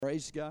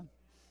Praise God.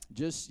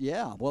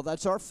 Yeah, well,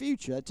 that's our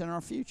future. That's in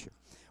our future.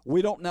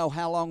 We don't know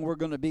how long we're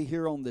going to be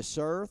here on this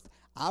earth.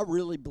 I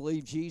really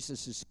believe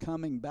Jesus is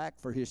coming back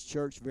for his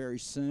church very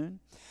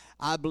soon.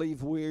 I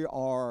believe we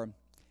are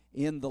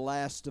in the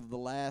last of the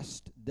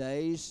last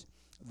days.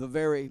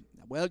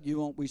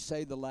 We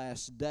say the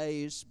last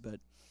days, but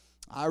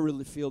I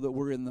really feel that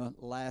we're in the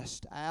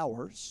last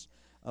hours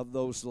of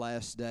those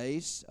last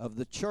days of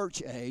the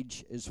church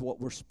age is what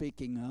we're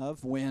speaking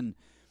of when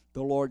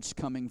the Lord's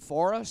coming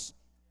for us.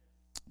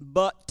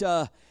 But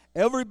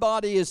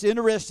everybody is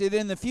interested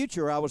in the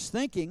future. I was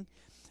thinking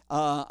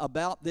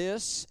about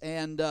this,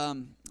 and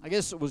I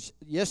guess it was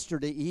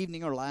yesterday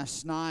evening or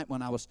last night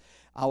when I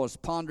was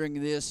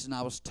pondering this, and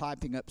I was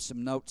typing up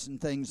some notes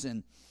and things,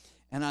 and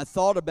I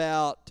thought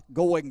about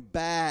going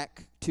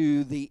back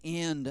to the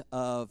end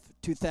of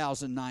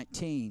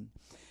 2019.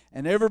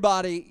 And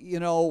everybody,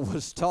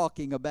 was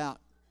talking about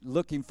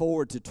looking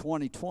forward to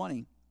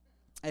 2020.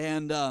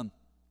 And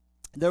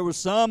there were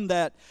some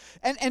that,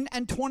 and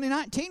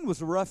 2019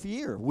 was a rough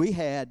year. We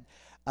had,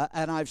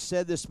 and I've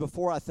said this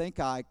before, I think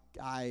I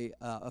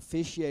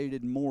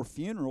officiated more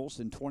funerals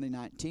in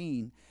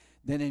 2019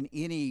 than in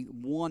any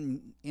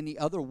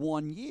other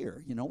one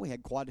year. We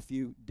had quite a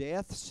few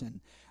deaths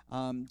and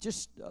a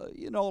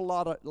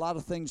lot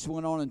of things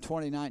went on in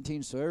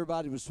 2019. So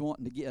everybody was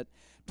wanting to get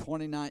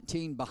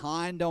 2019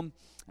 behind them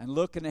and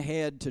looking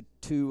ahead to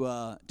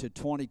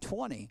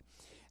 2020.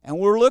 And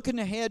we're looking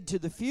ahead to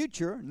the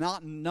future,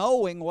 not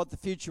knowing what the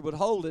future would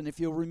hold. And if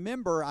you'll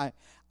remember, I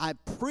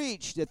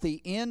preached at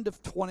the end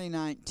of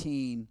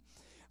 2019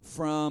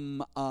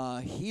 from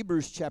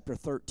Hebrews chapter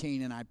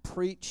 13, and I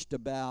preached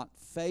about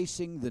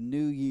facing the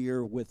new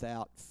year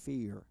without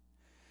fear.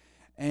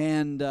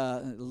 And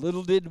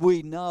little did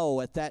we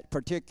know at that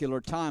particular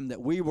time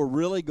that we were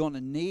really going to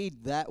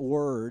need that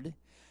word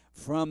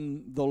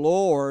from the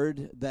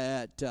Lord,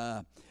 that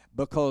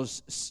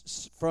because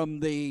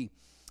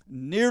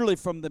nearly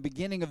from the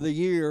beginning of the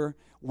year,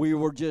 we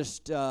were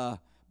just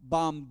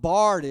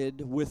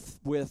bombarded with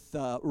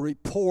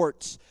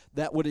reports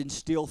that would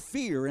instill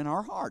fear in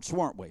our hearts,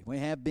 weren't we? We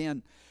have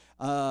been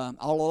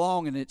all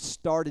along, and it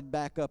started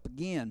back up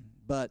again,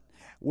 but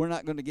we're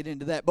not going to get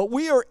into that. But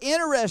we are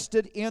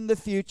interested in the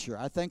future.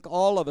 I think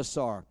all of us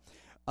are,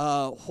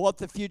 what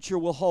the future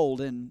will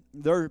hold. And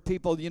there are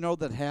people,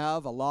 that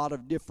have a lot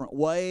of different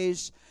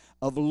ways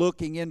of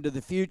looking into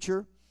the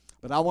future.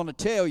 But I want to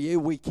tell you,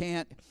 we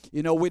can't,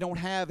 we don't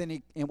have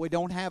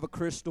a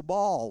crystal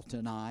ball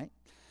tonight.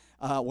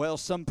 Well,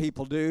 some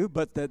people do,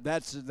 but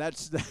that's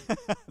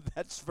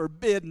that's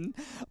forbidden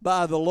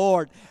by the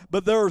Lord.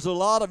 But there's a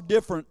lot of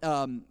different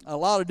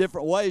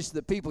ways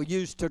that people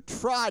use to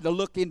try to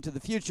look into the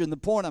future. And the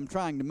point I'm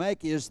trying to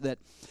make is that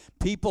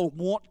people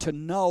want to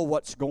know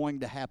what's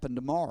going to happen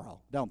tomorrow,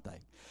 don't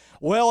they?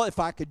 Well, if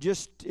I could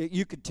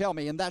you could tell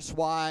me, and that's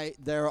why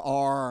there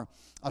are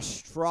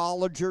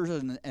astrologers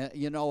and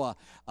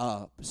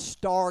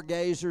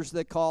stargazers,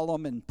 they call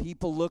them, and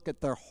people look at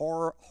their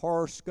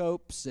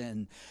horoscopes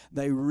and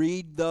they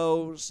read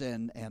those,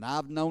 and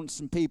I've known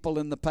some people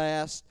in the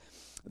past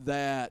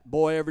that,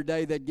 boy, every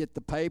day they'd get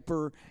the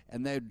paper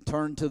and they'd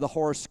turn to the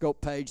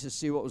horoscope page to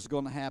see what was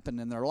going to happen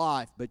in their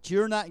life. But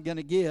you're not going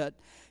to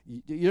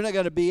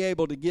be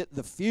able to get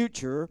the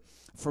future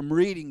from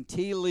reading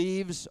tea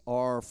leaves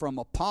or from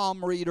a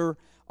palm reader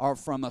or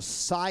from a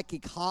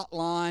psychic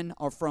hotline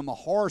or from a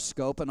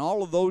horoscope, and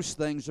all of those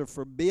things are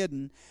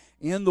forbidden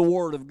in the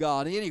Word of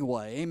God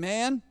anyway.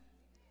 Amen?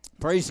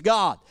 Praise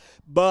God.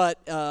 But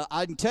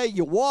I can tell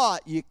you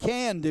what you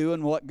can do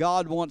and what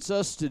God wants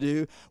us to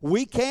do.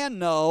 We can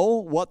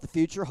know what the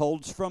future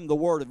holds from the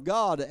Word of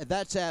God.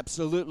 That's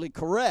absolutely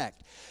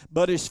correct.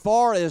 But as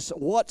far as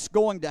what's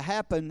going to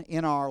happen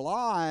in our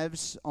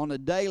lives on a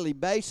daily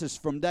basis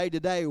from day to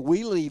day,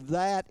 we leave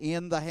that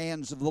in the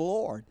hands of the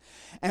Lord.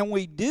 And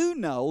we do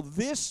know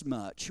this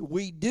much.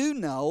 We do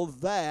know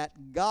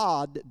that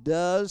God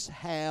does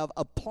have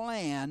a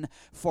plan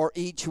for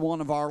each one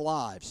of our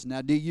lives.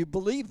 Now, do you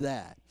believe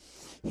that?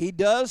 He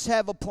does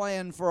have a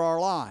plan for our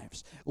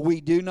lives.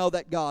 We do know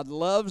that God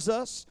loves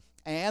us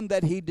and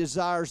that He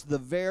desires the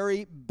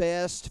very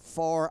best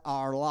for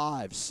our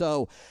lives.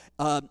 So,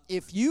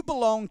 if you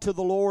belong to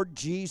the Lord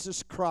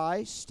Jesus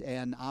Christ,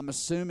 and I'm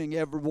assuming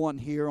everyone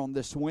here on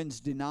this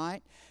Wednesday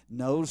night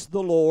knows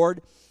the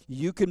Lord,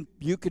 you can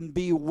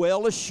be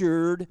well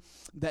assured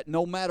that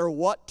no matter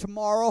what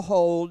tomorrow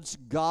holds,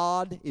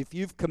 God, if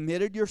you've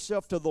committed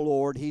yourself to the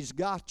Lord, He's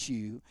got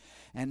you.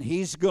 And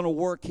He's going to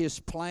work His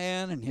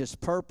plan and His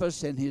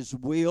purpose and His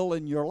will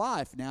in your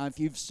life. Now, if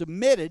you've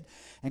submitted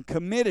and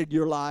committed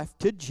your life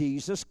to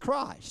Jesus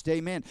Christ.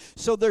 Amen.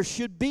 So there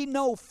should be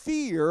no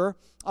fear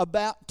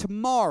about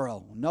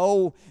tomorrow.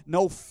 No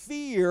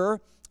fear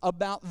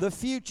about the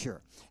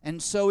future.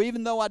 And so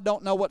even though I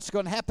don't know what's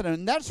going to happen,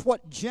 and that's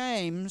what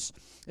James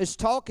is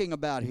talking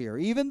about here.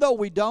 Even though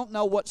we don't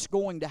know what's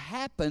going to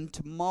happen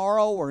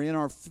tomorrow or in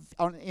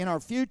our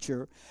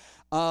future,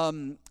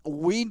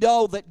 we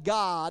know that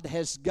God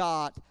has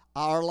got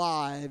our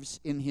lives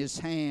in His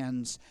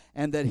hands,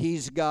 and that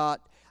He's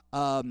got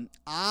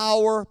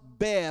our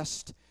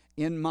best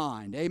in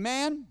mind.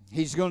 Amen?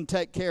 He's going to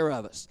take care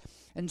of us.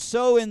 And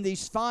so in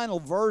these final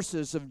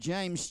verses of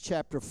James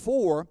chapter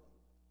 4,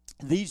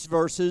 these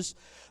verses,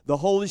 the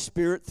Holy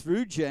Spirit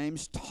through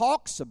James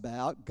talks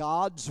about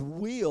God's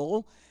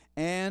will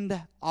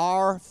and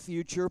our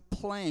future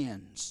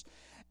plans.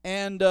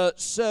 And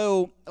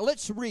so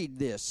let's read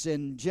this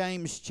in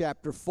James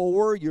chapter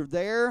 4. You're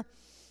there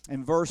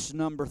in verse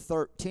number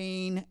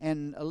 13.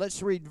 And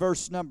let's read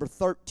verse number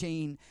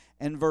 13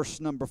 and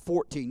verse number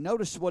 14.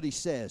 Notice what he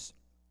says.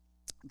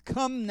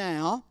 Come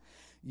now,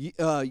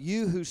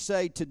 you who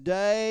say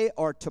today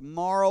or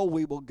tomorrow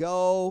we will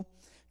go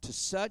to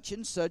such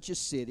and such a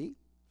city,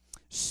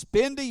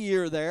 spend a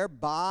year there,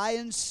 buy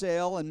and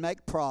sell and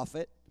make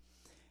profit,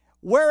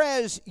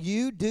 whereas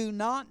you do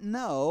not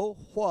know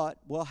what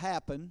will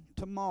happen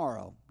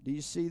tomorrow. Do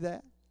you see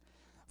that?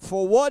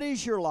 For what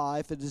is your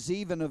life? It is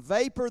even a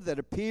vapor that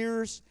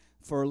appears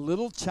for a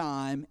little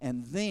time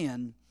and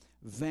then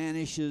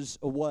vanishes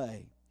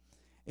away.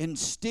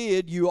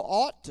 Instead, you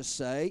ought to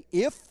say,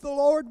 if the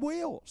Lord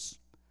wills,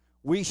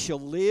 we shall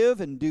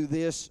live and do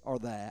this or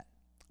that.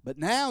 But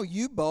now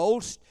you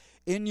boast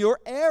in your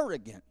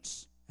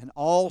arrogance, and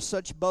all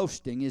such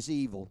boasting is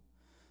evil.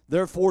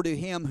 Therefore, to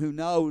him who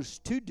knows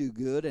to do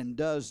good and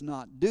does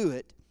not do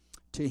it,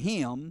 to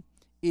him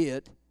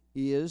it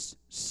is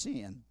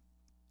sin.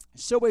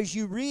 So as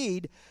you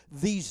read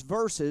these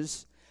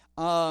verses,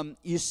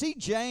 you see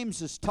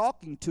James is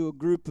talking to a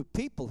group of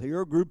people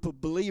here, a group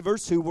of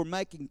believers who were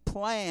making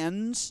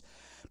plans,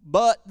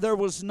 but there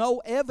was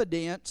no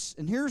evidence.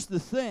 And here's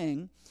the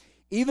thing,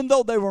 even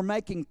though they were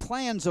making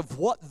plans of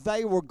what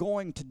they were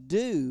going to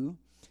do,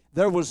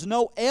 there was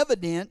no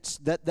evidence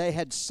that they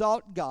had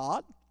sought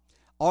God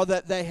or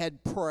that they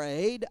had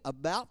prayed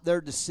about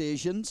their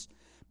decisions.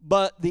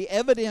 But the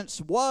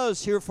evidence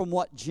was here from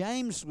what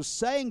James was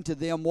saying to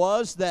them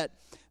was that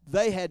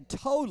they had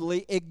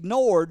totally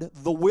ignored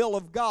the will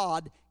of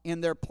God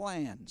in their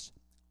plans.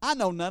 I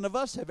know none of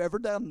us have ever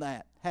done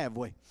that, have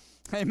we?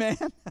 Amen?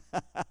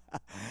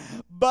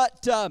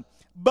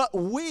 But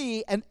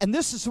we, and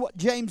this is what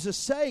James is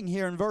saying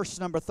here in verse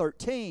number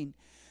 13,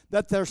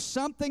 that there's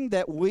something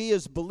that we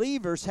as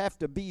believers have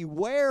to be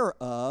aware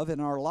of in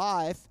our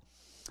life,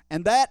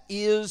 and that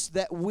is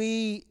that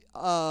we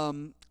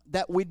don't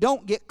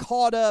get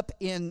caught up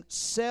in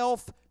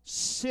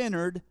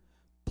self-centered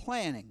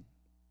planning.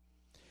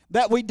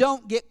 That we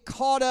don't get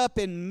caught up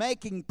in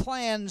making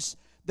plans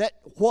that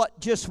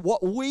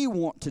what we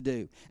want to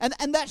do.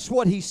 And that's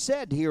what he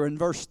said here in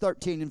verse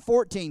 13 and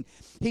 14.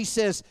 He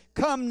says,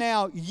 come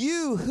now,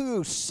 you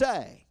who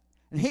say.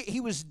 And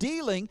he was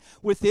dealing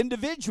with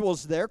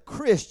individuals there,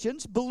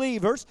 Christians,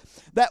 believers,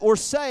 that were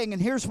saying,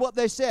 and here's what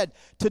they said,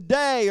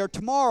 today or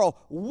tomorrow,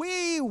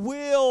 we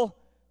will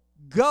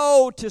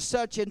go to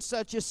such and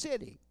such a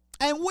city.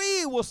 And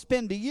we will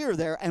spend a year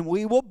there, and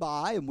we will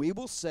buy, and we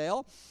will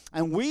sell,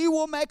 and we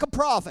will make a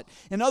profit.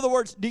 In other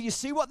words, do you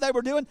see what they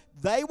were doing?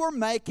 They were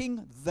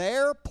making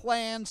their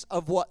plans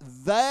of what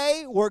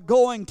they were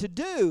going to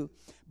do,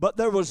 but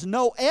there was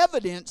no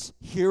evidence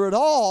here at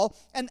all.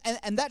 And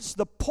that's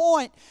the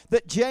point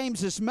that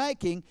James is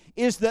making,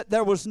 is that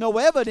there was no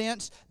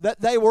evidence that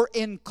they were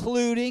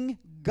including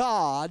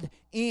God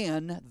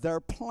in their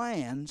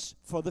plans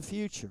for the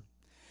future.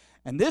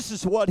 And this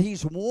is what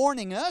he's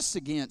warning us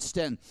against,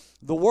 and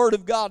the Word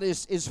of God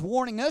is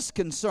warning us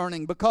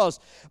concerning, because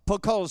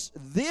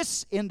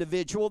this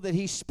individual that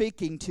he's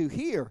speaking to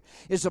here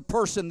is a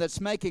person that's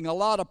making a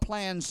lot of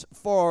plans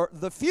for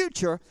the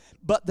future,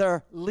 but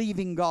they're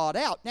leaving God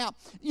out. Now,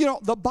 you know,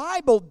 the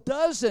Bible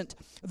doesn't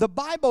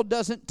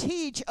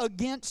teach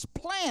against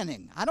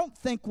planning. I don't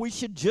think we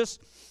should just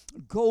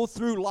go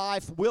through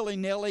life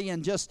willy-nilly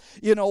and just,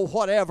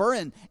 whatever,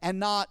 and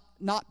not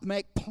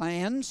make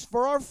plans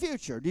for our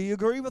future. Do you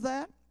agree with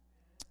that?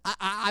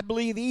 I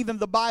believe even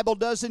the Bible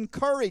does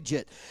encourage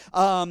it,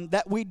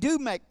 that we do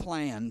make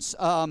plans,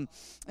 for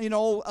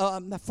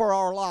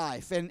our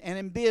life and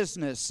in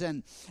business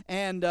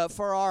and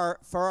for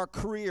our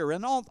career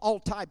and all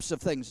types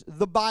of things.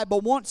 The Bible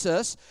wants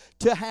us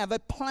to have a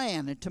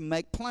plan and to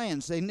make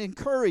plans, and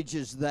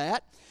encourages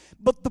that.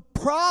 But the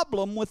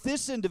problem with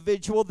this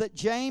individual that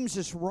James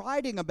is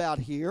writing about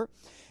here,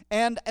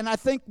 and I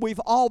think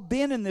we've all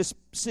been in this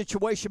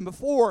situation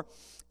before,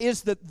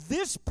 is that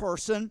this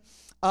person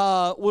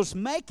was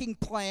making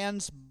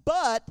plans,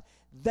 but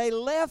they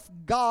left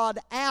God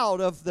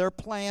out of their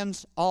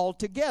plans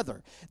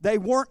altogether. They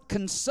weren't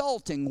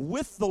consulting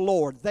with the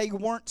Lord. They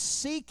weren't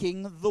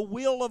seeking the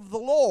will of the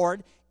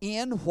Lord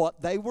in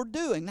what they were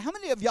doing. How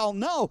many of y'all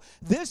know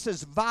this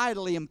is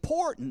vitally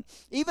important,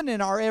 even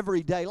in our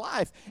everyday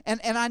life?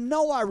 And I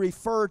know I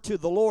refer to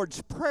the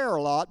Lord's Prayer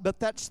a lot, but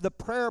that's the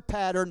prayer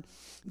pattern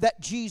that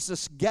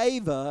Jesus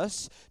gave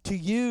us to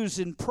use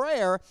in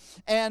prayer.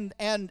 And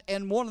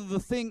one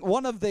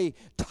of the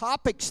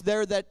topics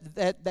there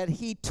that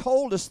he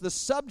told us, the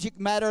subject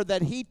matter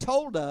that he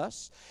told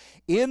us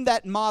in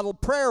that model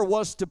prayer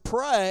was to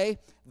pray,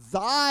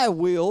 thy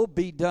will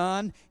be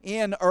done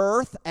in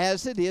earth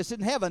as it is in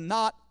heaven.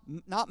 Not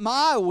not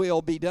my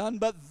will be done,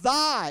 but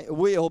thy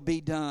will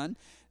be done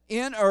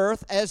in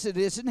earth as it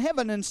is in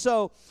heaven. And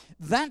so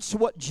that's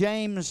what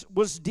James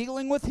was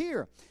dealing with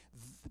here.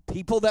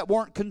 People that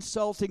weren't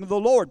consulting the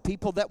Lord,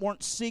 people that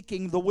weren't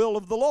seeking the will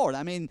of the Lord.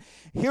 I mean,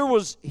 here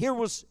was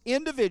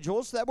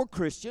individuals that were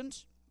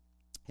Christians,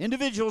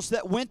 individuals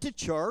that went to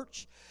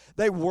church,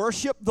 they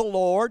worshiped the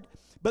Lord,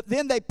 but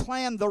then they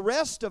planned the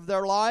rest of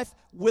their life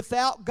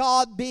without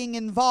God being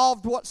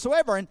involved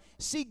whatsoever. And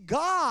see,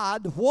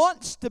 God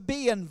wants to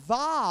be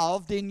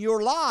involved in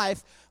your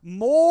life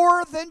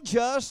more than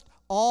just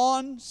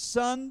on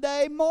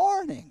Sunday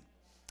morning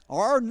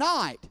or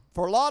night.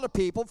 For a lot of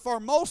people,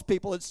 for most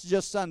people, it's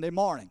just Sunday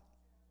morning.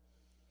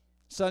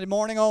 Sunday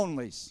morning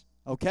onlys,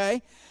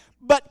 okay?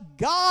 But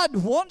God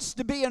wants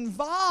to be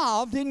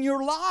involved in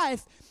your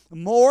life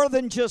more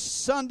than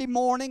just Sunday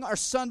morning or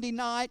Sunday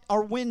night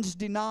or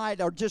Wednesday night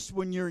or just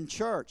when you're in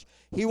church.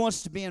 He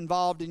wants to be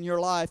involved in your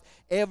life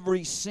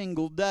every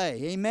single day.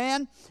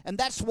 Amen? And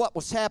that's what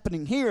was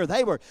happening here.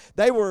 They were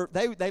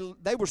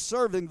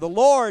serving the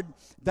Lord.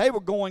 They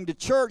were going to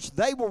church.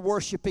 They were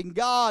worshiping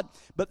God.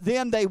 But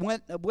then they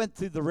went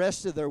through the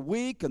rest of their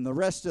week and the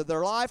rest of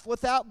their life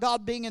without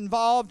God being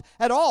involved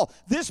at all.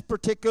 This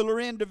particular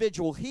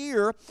individual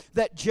here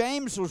that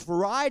James was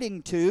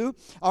writing to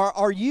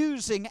are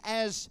using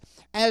as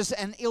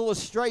an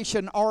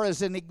illustration or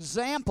as an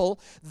example.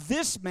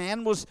 This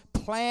man was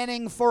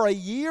planning for a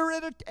year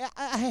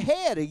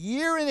ahead, a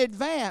year in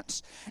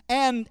advance.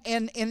 And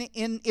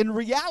in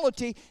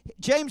reality,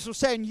 James was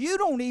saying, you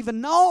don't even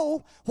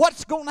know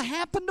what's going to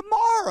happen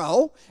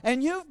tomorrow,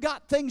 and you've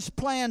got things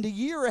planned a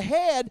year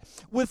ahead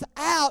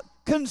without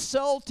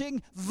consulting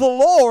the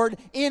Lord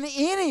in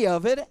any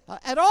of it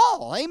at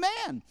all.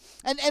 Amen.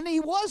 And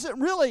he wasn't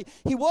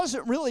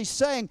really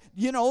saying,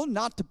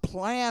 not to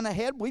plan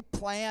ahead. We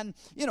plan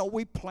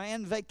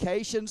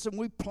vacations and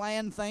we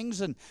plan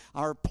things, and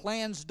our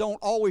plans don't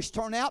always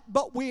turn out,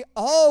 but we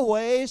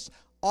always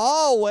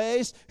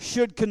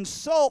should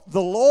consult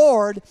the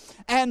Lord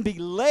and be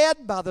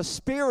led by the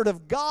Spirit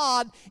of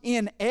God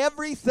in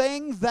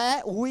everything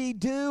that we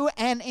do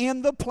and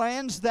in the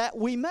plans that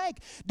we make.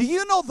 Do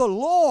you know the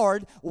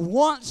Lord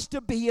wants to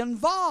be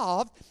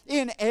involved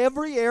in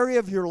every area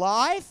of your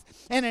life,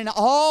 and in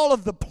all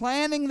of the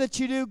planning that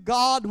you do?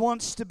 God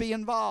wants to be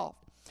involved.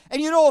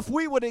 And if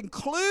we would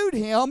include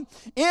Him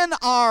in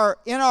our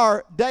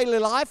daily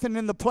life and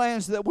in the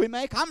plans that we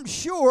make, I'm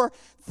sure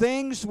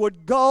things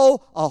would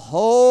go a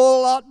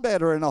whole lot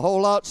better and a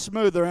whole lot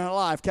smoother in our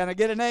life. Can I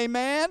get an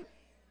amen?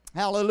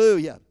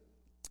 Hallelujah.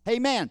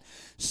 Amen.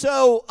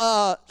 So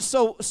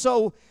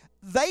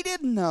they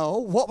didn't know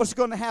what was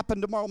going to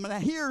happen tomorrow. Now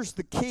here's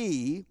the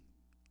key.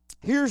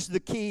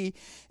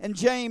 And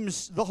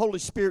James, the Holy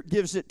Spirit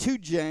gives it to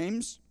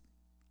James.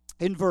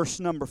 In verse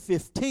number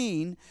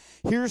 15,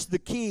 here's the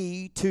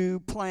key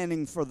to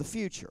planning for the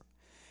future.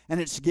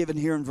 And it's given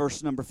here in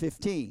verse number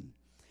 15.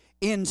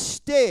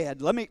 Instead,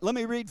 let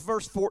me read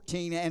verse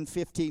 14 and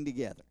 15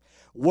 together.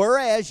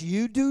 Whereas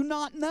you do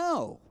not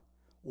know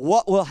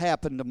what will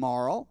happen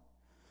tomorrow,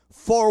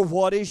 for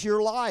what is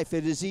your life?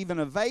 It is even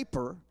a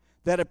vapor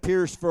that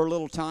appears for a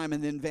little time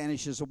and then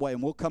vanishes away.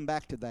 And we'll come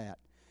back to that.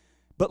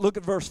 But look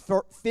at verse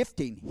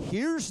 15.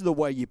 Here's the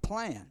way you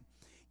plan.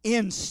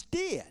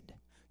 Instead,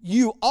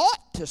 you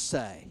ought to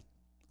say,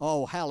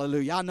 oh,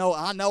 hallelujah,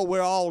 I know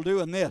we're all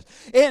doing this.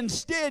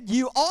 Instead,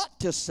 you ought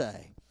to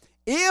say,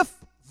 if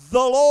the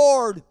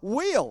Lord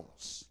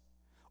wills,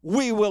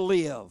 we will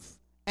live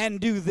and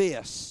do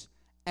this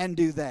and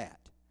do that.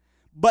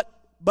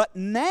 But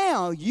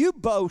now you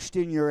boast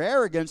in your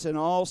arrogance, and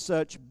all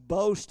such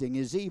boasting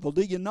is evil.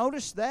 Do you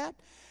notice that?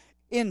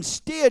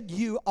 Instead,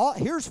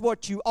 here's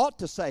what you ought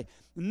to say.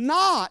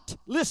 Not,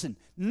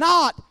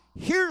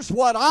 here's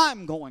what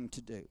I'm going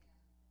to do.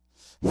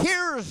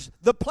 Here's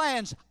the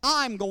plans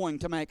I'm going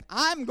to make.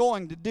 I'm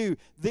going to do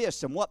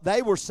this. And what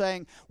they were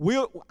saying,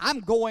 we're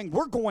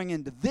going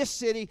into this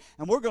city,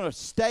 and we're going to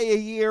stay a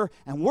year,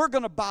 and we're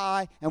going to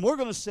buy, and we're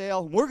going to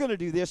sell, and we're going to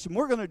do this, and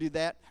we're going to do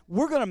that.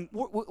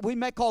 We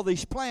make all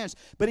these plans.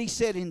 But he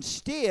said,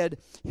 instead,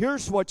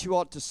 here's what you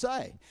ought to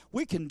say.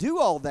 We can do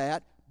all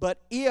that,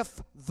 but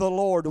if the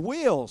Lord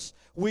wills,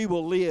 we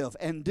will live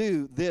and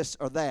do this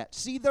or that.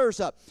 See, there's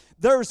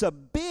a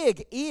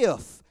big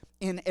if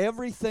in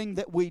everything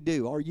that we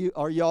do.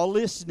 Are y'all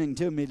listening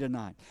to me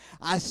tonight?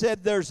 I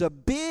said there's a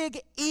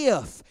big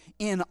if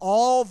in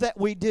all that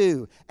we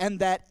do, and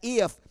that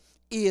if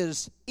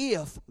is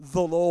if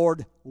the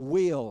Lord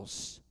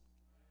wills.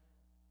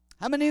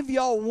 How many of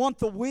y'all want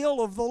the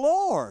will of the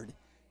Lord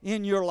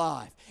in your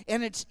life?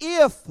 And it's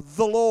if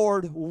the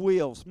Lord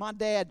wills. My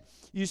dad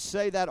used to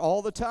say that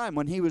all the time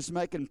when he was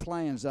making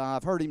plans.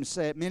 I've heard him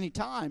say it many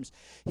times.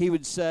 He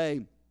would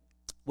say,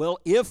 well,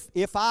 if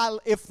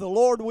the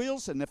Lord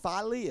wills, and if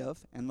I live,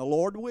 and the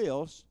Lord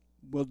wills,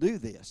 we'll do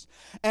this.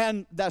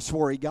 And that's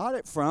where he got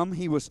it from.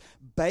 He was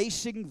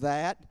basing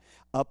that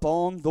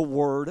upon the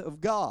Word of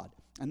God.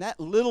 And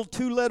that little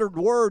two-lettered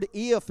word,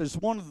 if, is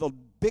one of the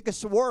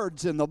biggest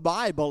words in the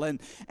Bible, and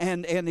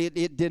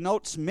it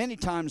denotes many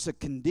times a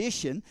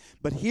condition.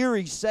 But here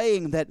he's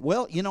saying that,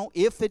 well, you know,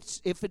 if it's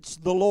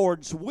the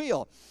Lord's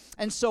will.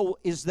 And so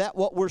is that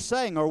what we're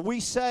saying? Are we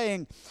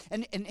saying,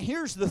 and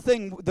here's the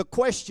thing, the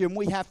question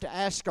we have to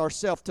ask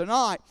ourselves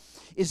tonight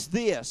is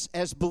this,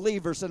 as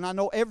believers, and I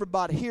know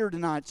everybody here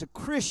tonight is a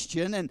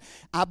Christian, and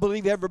I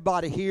believe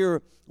everybody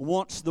here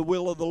wants the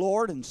will of the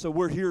Lord, and so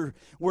we're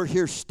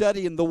here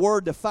studying the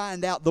Word to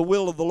find out the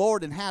will of the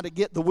Lord and how to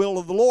get the will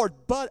of the Lord.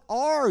 But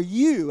are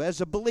you,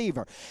 as a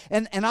believer,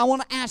 and I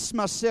want to ask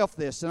myself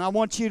this, and I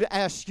want you to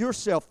ask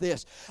yourself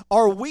this,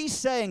 are we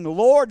saying,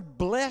 Lord,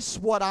 bless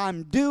what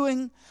I'm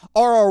doing,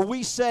 or are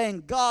we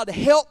saying, God,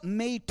 help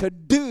me to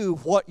do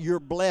what you're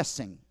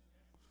blessing?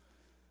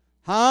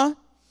 Huh?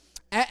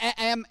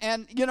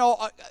 And you know,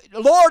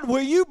 Lord,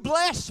 will you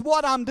bless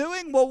what I'm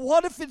doing? Well,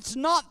 what if it's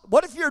not?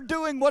 What if you're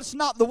doing what's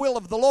not the will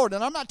of the Lord?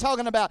 And I'm not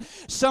talking about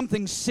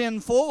something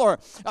sinful or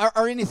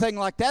anything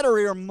like that,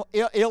 or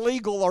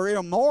illegal or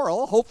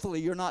immoral.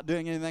 Hopefully, you're not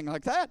doing anything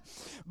like that.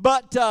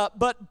 But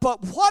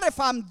what if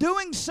I'm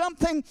doing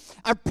something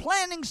or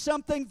planning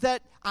something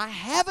that I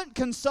haven't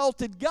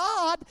consulted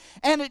God,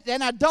 and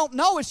I don't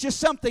know? It's just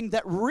something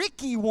that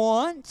Ricky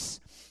wants.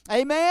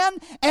 Amen?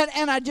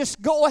 And I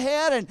just go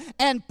ahead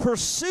and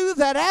pursue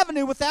that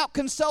avenue without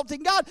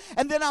consulting God.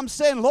 And then I'm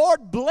saying,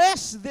 Lord,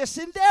 bless this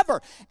endeavor.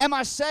 Am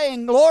I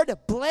saying, Lord,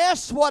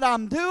 bless what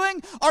I'm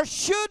doing? Or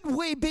should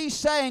we be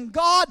saying,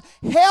 God,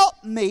 help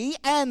me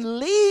and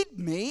lead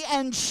me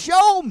and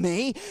show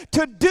me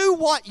to do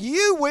what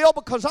you will?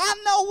 Because I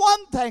know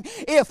one thing.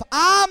 If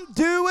I'm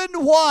doing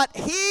what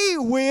he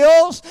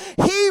wills,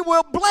 he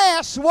will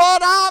bless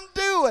what I'm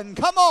doing.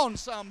 Come on,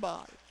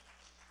 somebody.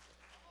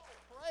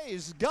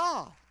 Praise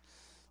God.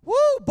 Woo,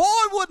 boy,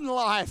 wouldn't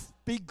life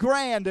be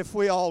grand if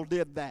we all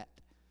did that.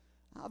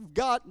 I've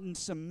gotten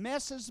some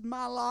messes in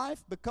my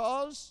life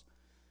because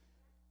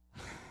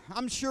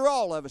I'm sure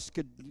all of us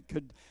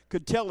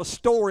could tell a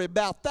story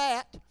about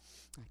that.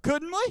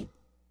 Couldn't we?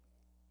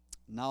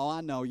 No,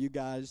 I know you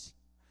guys,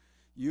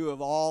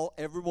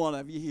 every one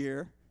of you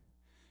here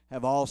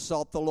have all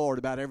sought the Lord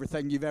about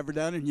everything you've ever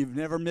done, and you've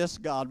never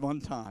missed God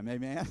one time.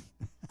 Amen?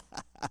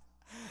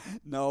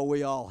 No,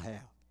 we all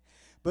have.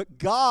 But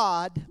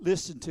God,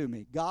 listen to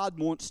me, God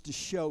wants to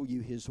show you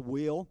his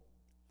will.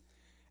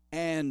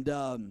 And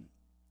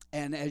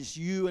as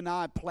you and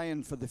I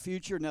plan for the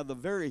future, now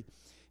the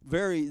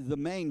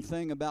main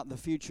thing about the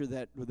future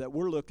that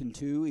we're looking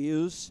to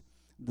is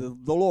the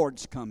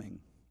Lord's coming.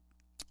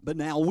 But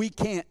now we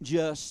can't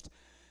just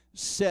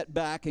sit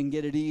back and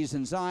get at ease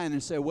in Zion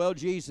and say, well,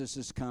 Jesus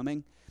is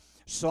coming,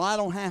 so I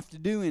don't have to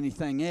do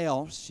anything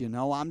else. You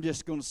know, I'm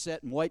just going to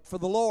sit and wait for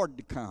the Lord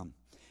to come.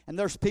 And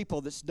there's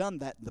people that's done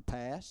that in the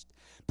past.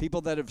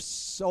 People that have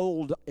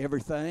sold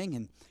everything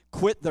and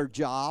quit their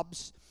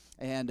jobs.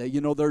 And,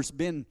 you know, there's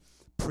been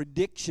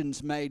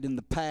predictions made in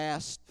the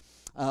past.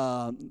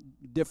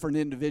 Different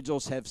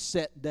individuals have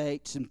set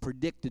dates and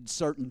predicted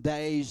certain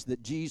days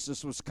that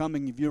Jesus was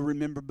coming. If you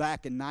remember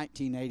back in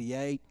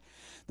 1988,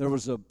 there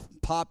was a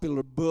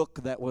popular book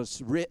that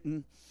was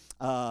written,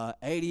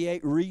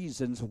 88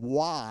 Reasons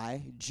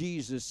Why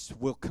Jesus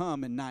Will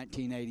Come in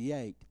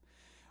 1988.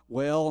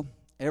 Well,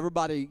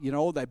 everybody, you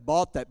know, they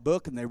bought that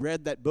book and they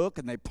read that book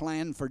and they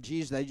planned for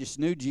Jesus. They just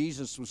knew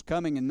Jesus was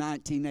coming in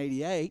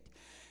 1988.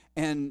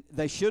 And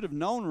they should have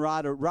known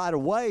right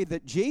away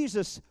that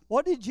Jesus,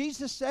 what did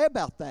Jesus say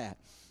about that?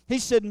 He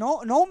said,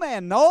 no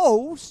man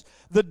knows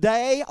the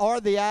day or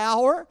the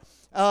hour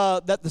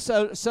that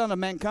the Son of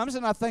Man comes.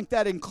 And I think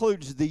that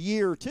includes the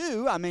year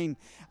too. I mean,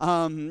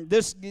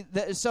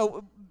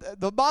 so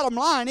the bottom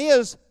line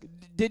is,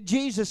 did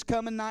Jesus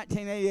come in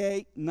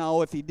 1988?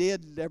 No, if he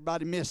did,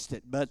 everybody missed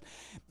it. But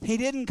he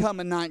didn't come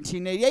in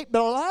 1988.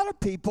 But a lot of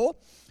people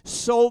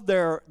sold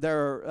their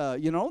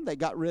they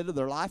got rid of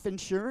their life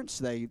insurance.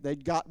 They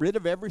got rid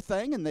of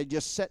everything, and they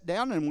just sat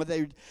down and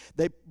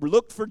they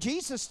looked for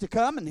Jesus to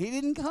come, and he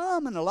didn't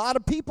come. And a lot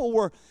of people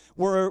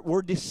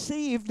were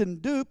deceived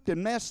and duped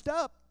and messed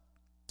up.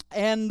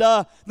 And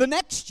the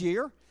next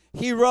year,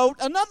 he wrote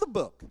another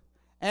book.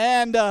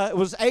 And it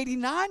was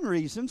 89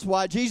 Reasons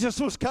Why Jesus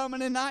Was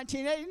Coming in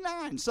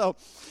 1989. So,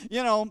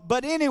 you know,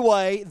 but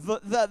anyway,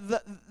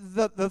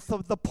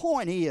 the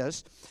point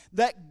is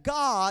that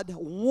God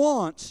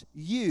wants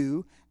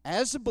you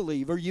as a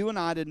believer, you and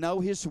I, to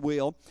know his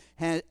will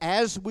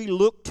as we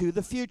look to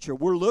the future.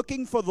 We're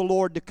looking for the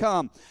Lord to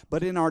come.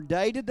 But in our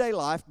day-to-day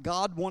life,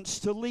 God wants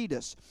to lead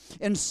us.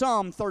 In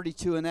Psalm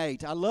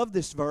 32:8, I love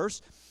this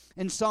verse.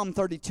 In Psalm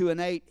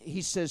 32:8,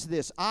 he says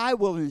this, I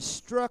will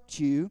instruct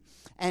you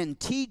and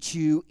teach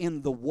you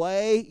in the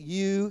way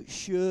you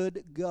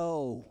should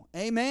go.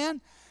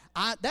 Amen?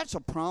 That's a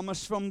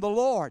promise from the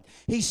Lord.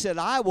 He said,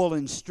 I will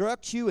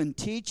instruct you and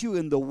teach you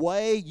in the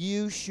way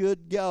you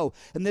should go.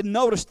 And then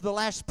notice the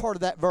last part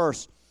of that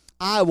verse,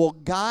 I will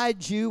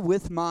guide you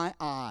with my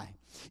eye.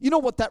 You know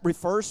what that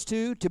refers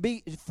to? To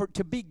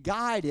be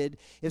guided,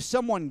 if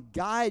someone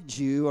guides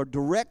you or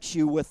directs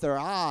you with their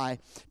eye,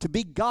 to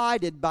be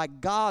guided by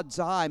God's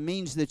eye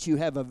means that you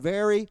have a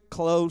very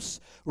close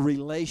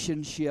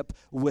relationship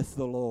with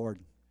the Lord.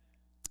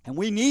 And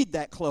we need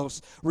that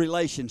close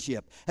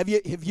relationship. Have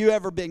you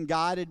ever been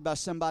guided by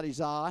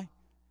somebody's eye?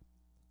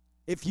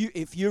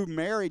 If you're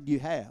married, you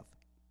have.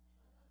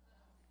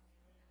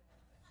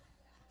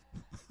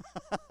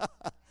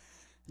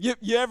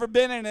 You ever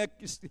been in a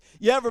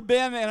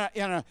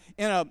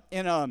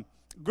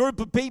group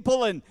of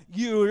people, and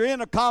you were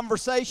in a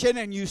conversation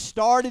and you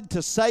started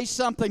to say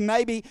something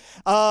maybe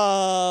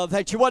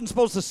that you wasn't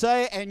supposed to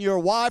say, and your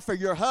wife or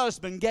your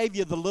husband gave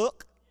you the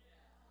look?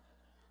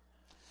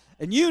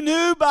 And you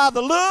knew by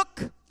the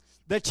look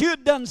that you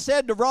had done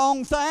said the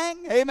wrong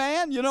thing.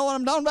 Amen? You know what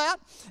I'm talking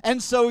about?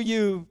 And so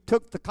you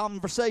took the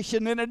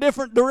conversation in a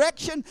different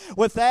direction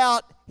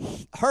without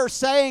her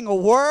saying a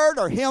word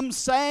or him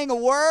saying a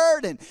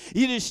word, and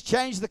you just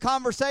changed the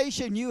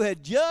conversation. You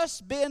had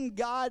just been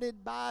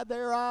guided by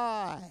their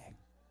eye.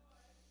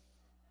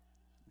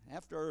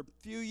 After a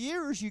few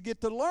years, you get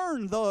to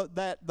learn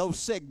those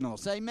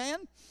signals.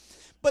 Amen?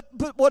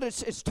 But what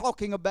it's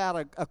talking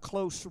about a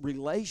close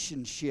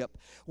relationship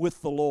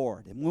with the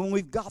Lord. And when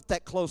we've got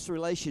that close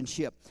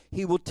relationship,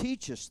 He will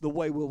teach us the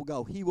way we'll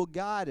go. He will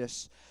guide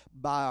us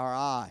by our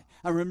eye.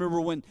 I remember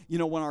when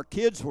our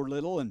kids were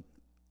little,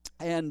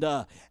 and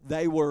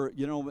they were,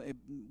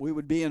 we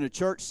would be in a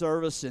church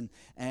service,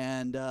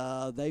 and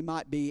they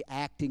might be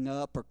acting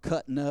up or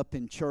cutting up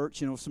in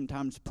church.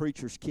 Sometimes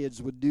preachers'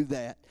 kids would do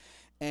that.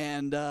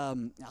 And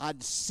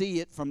I'd see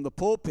it from the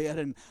pulpit,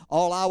 and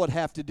all I would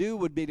have to do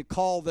would be to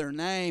call their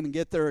name and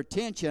get their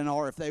attention,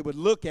 or if they would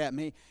look at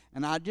me,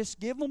 and I'd just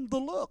give them the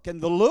look. And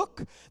the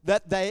look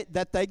that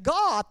they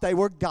got, they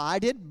were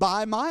guided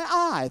by my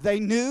eye.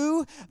 They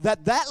knew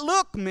that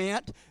look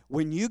meant,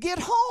 when you get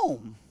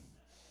home,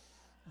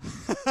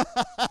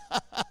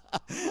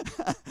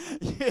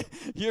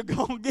 you're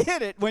going to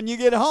get it when you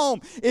get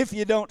home if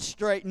you don't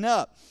straighten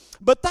up.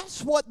 But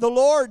that's what the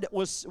Lord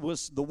was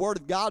the Word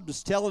of God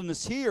was telling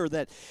us here,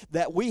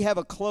 that we have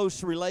a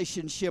close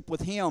relationship with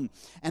Him,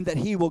 and that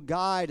He will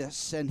guide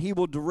us, and He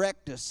will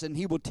direct us, and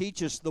He will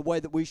teach us the way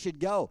that we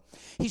should go.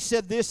 He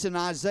said this in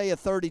Isaiah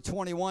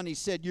 30:21. He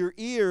said, "Your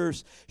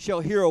ears shall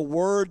hear a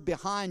word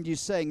behind you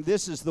saying,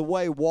 'This is the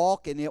way,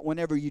 walk in it,'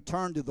 whenever you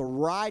turn to the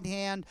right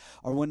hand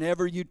or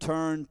whenever you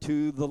turn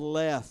to the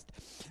left."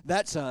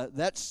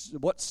 That's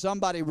what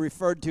somebody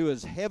referred to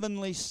as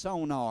heavenly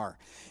sonar.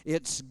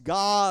 It's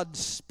God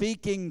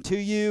speaking to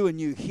you,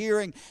 and you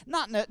hearing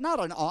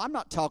I'm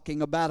not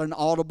talking about an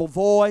audible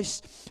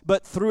voice,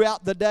 but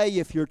throughout the day,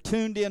 if you're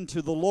tuned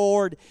into the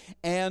Lord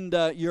and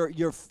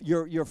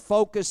your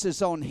focus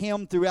is on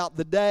Him throughout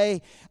the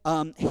day,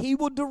 He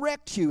will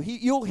direct you.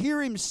 You'll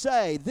hear Him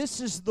say, "This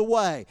is the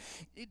way."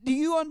 Do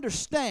you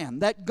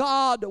understand that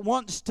God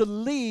wants to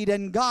lead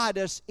and guide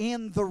us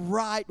in the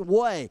right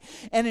way?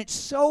 And it's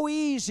so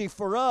easy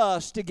for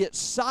us to get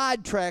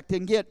sidetracked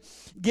and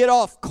get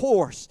off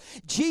course.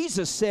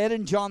 Jesus said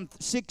in John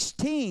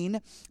 16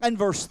 and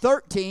verse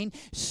 13,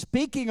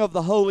 speaking of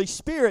the Holy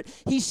Spirit,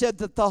 He said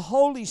that the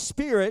Holy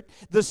Spirit,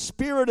 the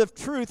Spirit of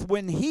truth,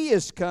 when He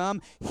is come,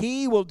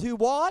 He will do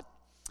what?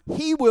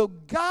 He will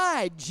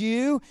guide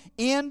you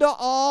into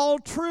all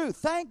truth.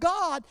 Thank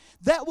God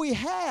that we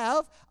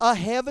have a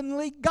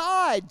heavenly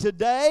guide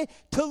today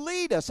to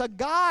lead us. A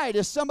guide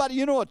is somebody,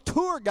 a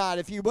tour guide.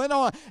 If you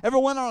ever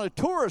went on a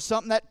tour or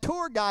something, that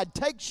tour guide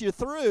takes you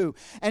through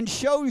and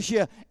shows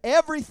you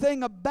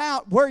everything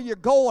about where you're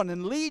going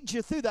and leads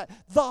you through that.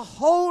 The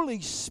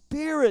Holy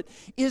Spirit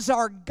is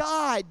our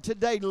guide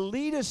today to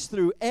lead us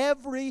through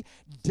every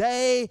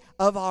day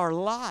of our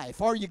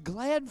life. Are you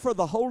glad for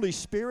the Holy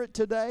Spirit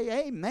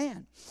today? Amen.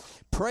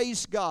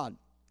 Praise God.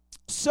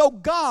 So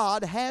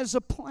God has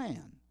a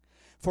plan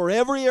for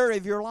every area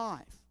of your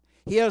life.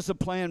 He has a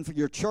plan for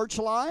your church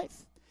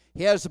life.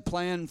 He has a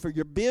plan for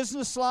your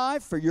business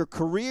life, for your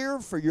career,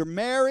 for your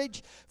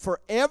marriage, for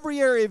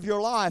every area of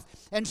your life.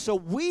 And so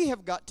we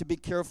have got to be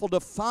careful to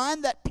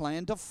find that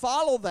plan, to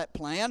follow that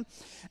plan,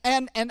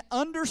 and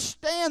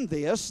understand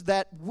this,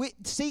 that we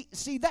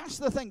see that's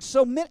the thing.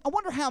 I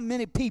wonder how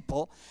many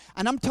people,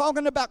 and I'm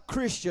talking about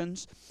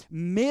Christians,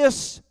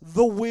 miss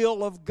the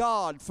will of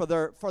God for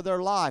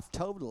their life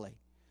totally.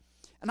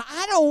 And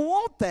I don't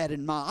want that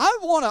in mind. I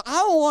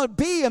want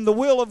to be in the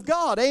will of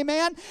God.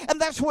 Amen?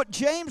 And that's what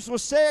James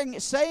was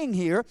saying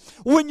here.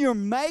 When you're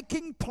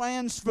making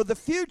plans for the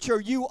future,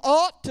 you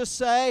ought to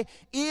say,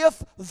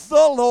 "If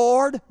the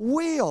Lord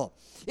will."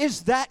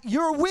 Is that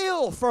your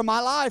will for my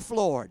life,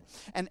 Lord?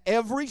 And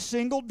every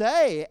single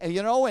day,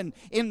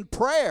 in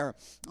prayer,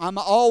 I'm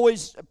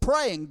always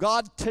praying,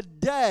 "God,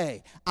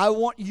 today I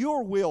want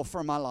your will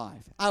for my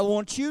life. I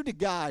want you to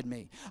guide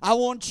me. I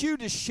want you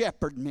to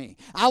shepherd me.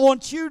 I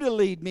want you to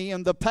lead lead me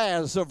in the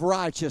paths of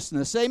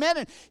righteousness. Amen.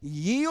 And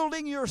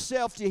yielding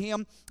yourself to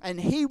Him, and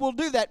He will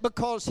do that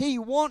because He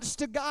wants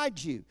to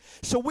guide you.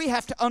 So we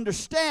have to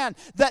understand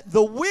that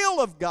the will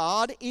of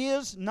God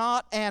is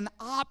not an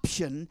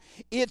option,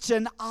 it's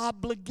an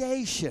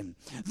obligation.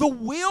 The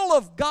will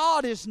of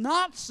God is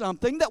not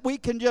something that we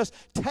can just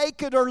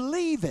take it or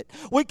leave it.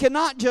 We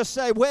cannot just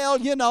say, well,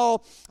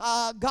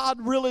 God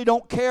really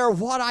don't care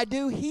what I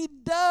do. He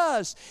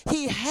does.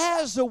 He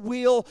has a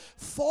will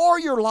for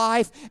your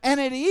life, and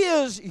it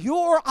is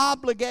your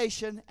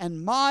obligation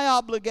and my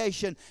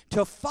obligation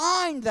to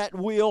find that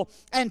will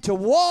and to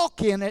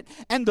walk in it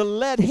and to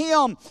let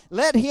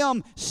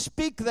Him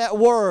speak that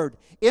word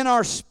in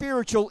our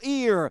spiritual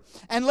ear,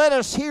 and let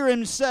us hear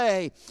Him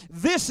say,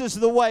 this is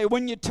the way,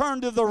 when you turn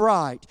to the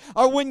right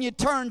or when you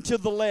turn to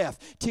the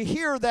left, to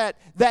hear that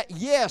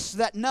yes,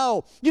 that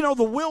no.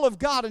 The will of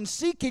God and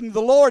seeking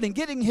the Lord and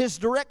getting His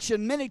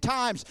direction many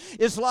times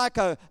is like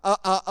a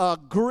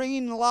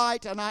green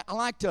light, and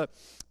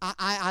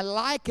I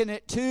liken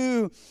it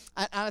to,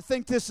 I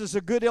think this is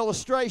a good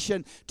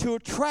illustration, to a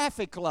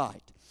traffic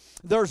light.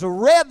 There's a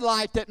red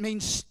light that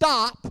means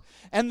stop,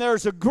 and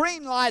there's a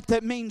green light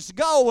that means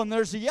go, and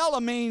there's a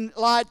yellow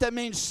light that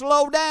means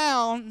slow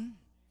down.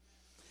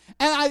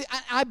 And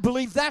I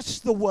believe that's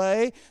the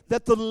way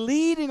that the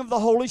leading of the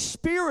Holy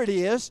Spirit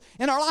is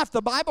in our life.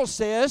 The Bible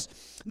says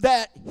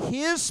that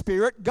His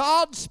Spirit,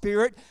 God's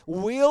Spirit,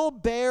 will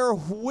bear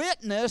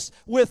witness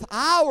with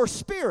our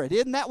spirit.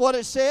 Isn't that what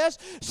it says?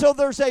 So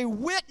there's a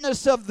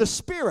witness of the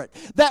Spirit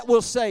that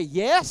will say,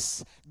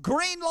 yes,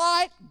 green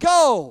light,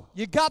 go.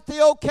 You got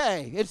the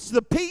okay. It's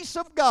the peace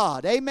of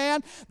God.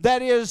 Amen.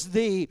 That is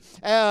the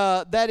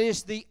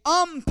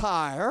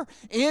umpire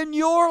in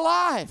your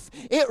life.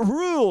 It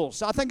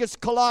rules. I think it's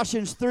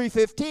Colossians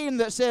 3:15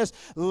 that says,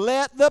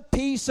 let the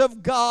peace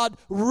of God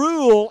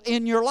rule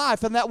in your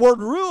life. And that word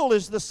rule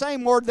is the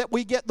same word that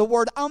we get the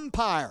word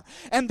umpire.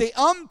 And the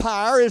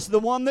umpire is the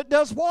one that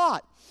does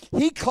what?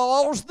 He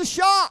calls the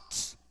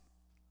shots.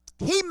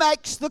 He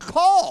makes the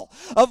call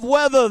of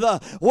whether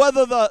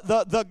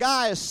the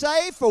guy is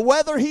safe or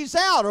whether he's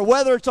out, or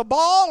whether it's a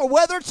ball or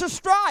whether it's a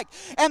strike.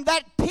 And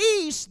that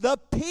peace, the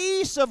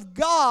peace of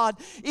God,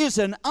 is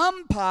an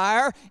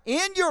umpire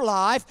in your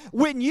life.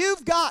 When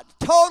you've got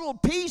total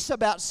peace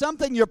about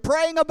something you're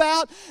praying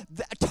about,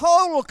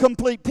 total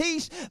complete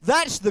peace,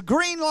 that's the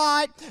green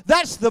light.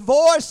 That's the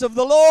voice of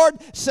the Lord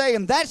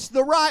saying that's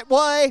the right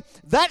way.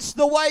 That's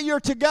the way you're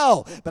to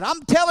go. But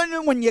I'm telling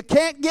you, when you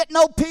can't get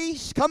no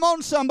peace, come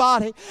on somebody,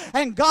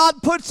 and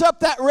God puts up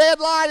that red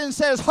light and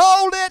says,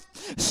 hold it,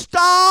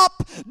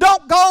 stop,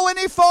 don't go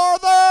any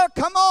farther.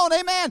 Come on,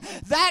 amen.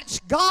 That's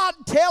God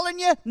telling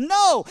you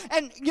no.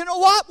 And you know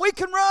what? We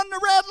can run the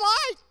red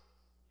light.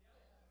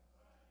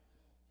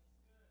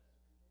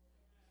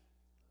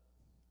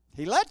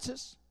 He lets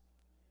us.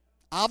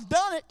 I've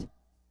done it.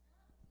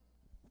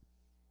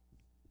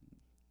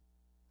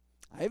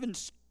 I even,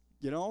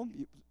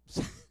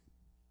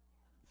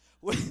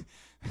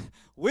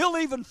 we'll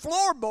even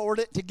floorboard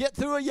it to get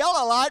through a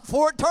yellow light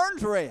before it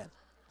turns red.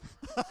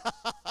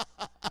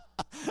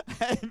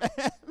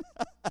 Amen.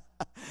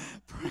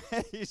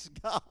 Praise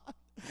God.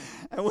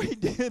 And we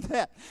do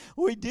that.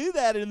 We do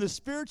that in the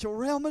spiritual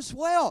realm as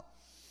well.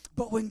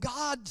 But when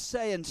God's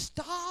saying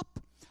stop,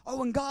 or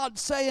when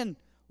God's saying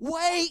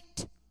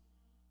wait,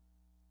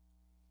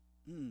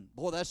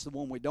 boy, that's the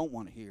one we don't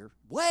want to hear.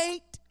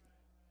 Wait.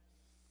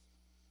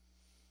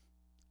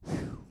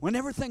 When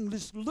everything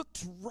just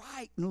looks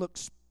right and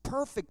looks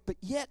perfect, but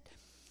yet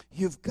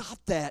you've got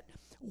that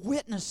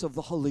witness of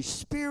the Holy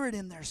Spirit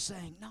in there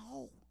saying,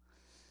 no,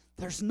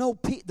 there's no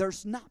peace,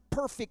 there's not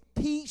perfect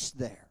peace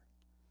there.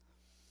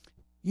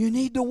 You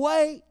need to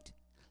wait.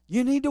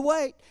 You need to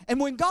wait. And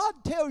when God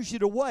tells you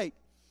to wait,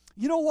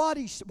 you know what?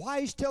 Why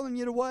He's telling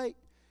you to wait?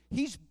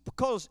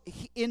 Because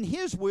in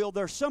His will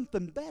there's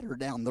something better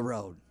down the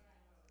road.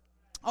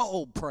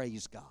 Oh,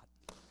 praise God.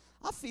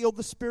 I feel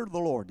the Spirit of the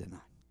Lord tonight.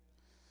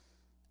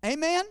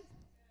 Amen?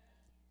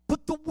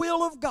 But the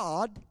will of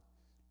God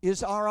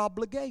is our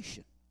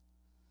obligation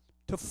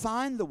to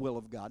find the will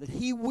of God. And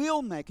He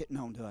will make it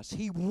known to us.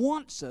 He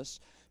wants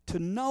us to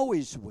know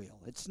His will.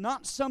 It's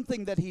not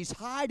something that He's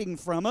hiding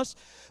from us,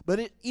 but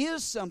it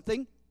is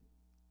something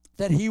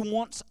that He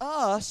wants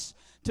us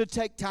to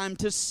take time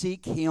to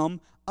seek Him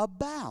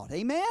about.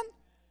 Amen?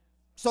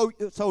 So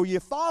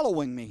you're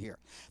following me here.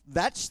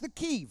 That's the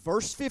key.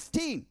 Verse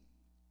 15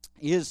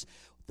 is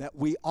that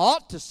we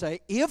ought to say,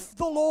 if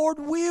the Lord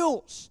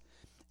wills.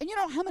 And you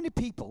know how many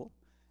people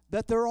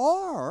that there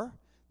are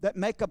that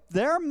make up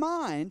their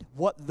mind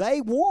what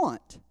they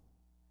want,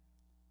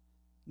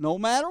 no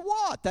matter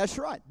what. That's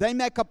right. They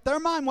make up their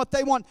mind what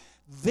they want.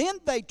 Then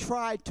they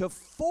try to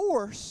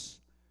force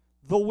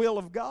the will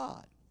of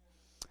God.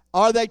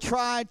 Or they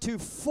try to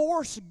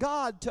force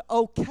God to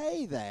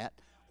okay that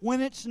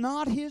when it's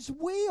not His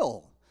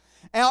will.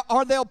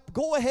 Or they'll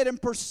go ahead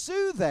and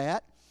pursue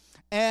that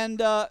and,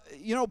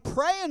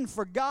 praying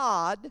for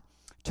God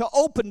to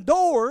open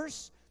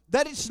doors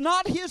that it's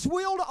not His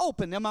will to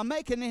open. Am I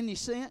making any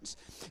sense?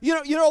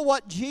 You know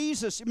what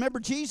Jesus, remember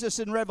Jesus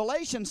in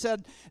Revelation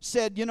said,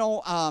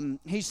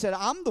 He said,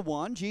 I'm the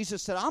one,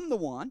 Jesus said, I'm the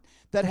one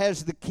that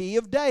has the key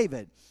of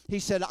David. He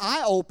said,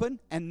 I open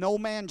and no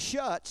man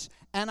shuts,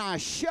 and I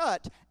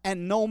shut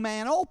and no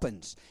man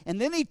opens. And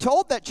then He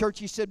told that church,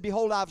 He said,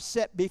 behold, I've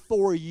set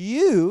before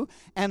you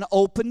an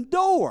open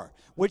door.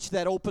 Which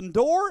that open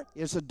door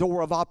is a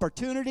door of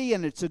opportunity,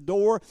 and it's a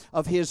door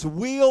of His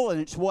will, and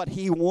it's what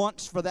He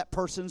wants for that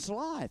person's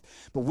life.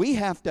 But we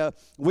have to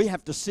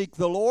seek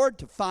the Lord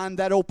to find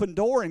that open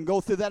door and go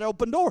through that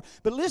open door.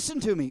 But listen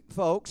to me,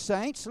 folks,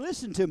 saints,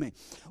 listen to me.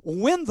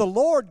 When the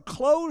Lord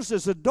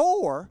closes a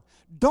door,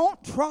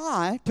 don't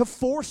try to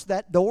force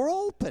that door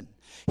open.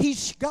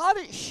 He's got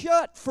it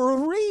shut for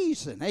a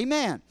reason.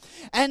 Amen.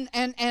 And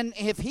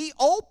if He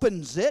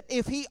opens it,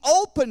 if He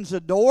opens a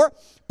door,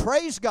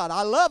 praise God.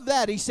 I love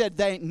that. He said,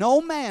 there ain't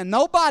no man,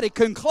 nobody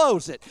can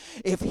close it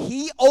if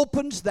He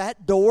opens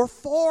that door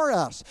for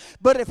us.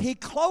 But if He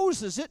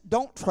closes it,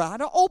 don't try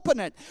to open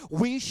it.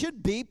 We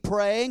should be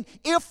praying,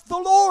 if the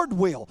Lord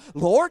will.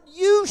 Lord,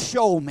 you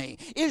show me.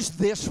 Is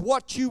this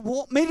what you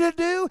want me to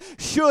do?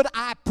 Should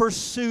I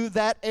pursue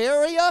that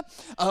area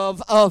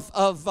of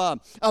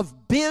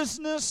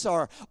business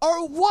or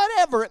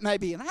whatever it may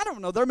be? And I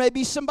don't know, there may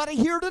be somebody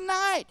here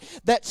tonight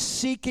that's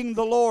seeking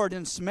the Lord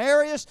in some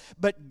areas,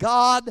 but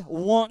God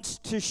wants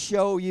to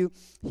show you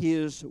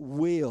His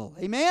will.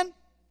 Amen?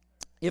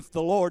 If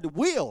the Lord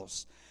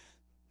wills,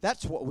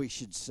 that's what we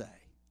should say.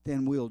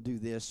 Then we'll do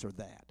this or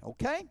that.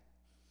 Okay?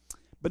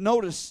 But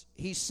notice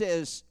He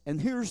says,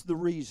 and here's the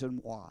reason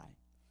why.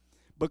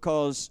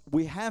 Because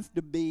we have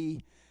to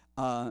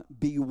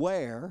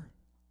beware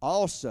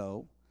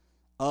also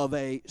of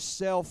a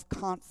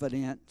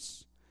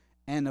self-confidence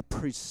and a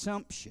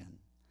presumption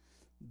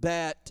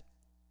that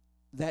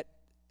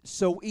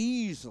so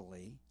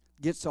easily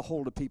gets a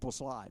hold of people's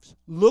lives.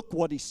 Look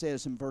what He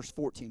says in verse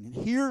 14. And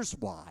here's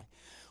why.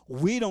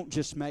 We don't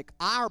just make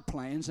our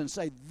plans and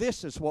say,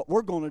 this is what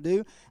we're going to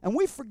do, and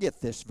we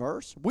forget this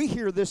verse. We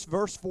hear this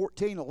verse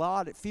 14 a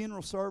lot at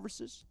funeral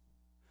services,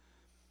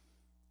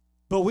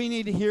 but we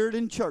need to hear it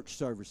in church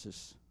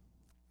services.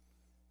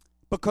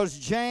 Because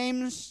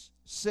James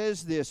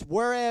says this,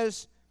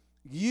 whereas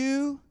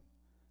you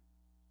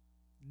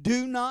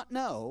do not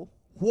know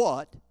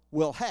what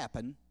will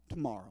happen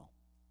tomorrow.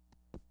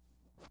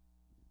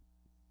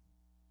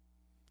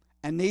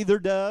 And neither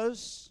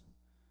does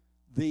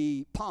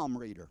the palm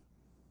reader.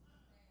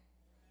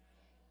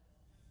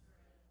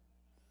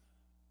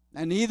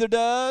 And neither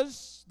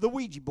does the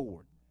Ouija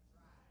board.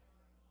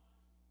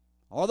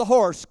 Or the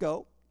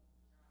horoscope.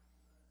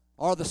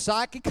 Or the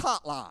psychic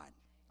hotline.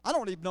 I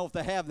don't even know if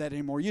they have that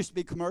anymore. It used to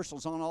be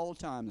commercials on all the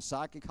time. The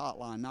psychic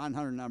hotline,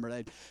 900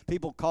 number.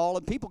 People call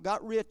and people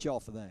got rich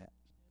off of that.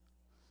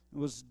 It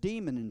was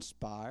demon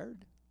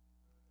inspired.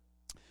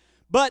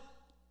 But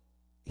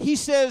he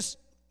says,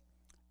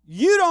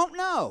 you don't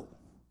know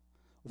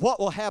what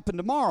will happen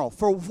tomorrow.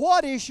 For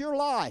what is your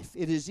life?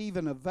 It is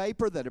even a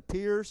vapor that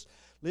appears,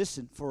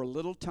 listen, for a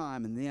little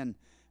time and then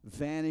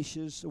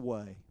vanishes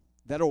away.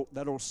 That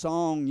old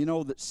song,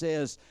 that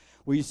says,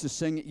 we used to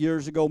sing it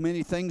years ago,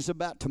 many things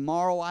about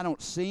tomorrow I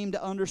don't seem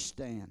to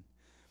understand.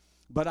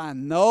 But I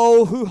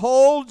know who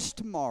holds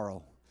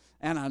tomorrow,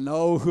 and I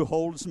know who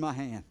holds my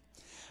hand.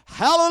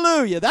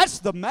 Hallelujah. That's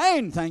the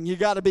main thing you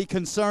got to be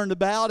concerned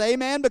about.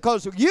 Amen.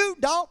 Because you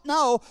don't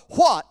know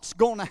what's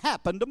going to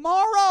happen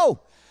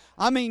tomorrow.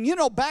 I mean,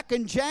 back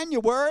in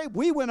January,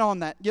 we went on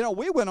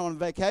we went on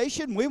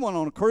vacation. We went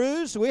on a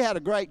cruise. We had a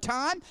great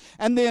time.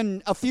 And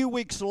then a few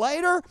weeks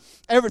later,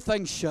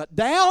 everything's shut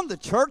down. The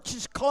church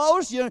is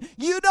closed. You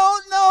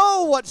don't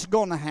know what's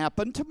going to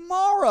happen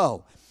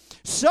tomorrow.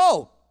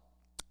 So,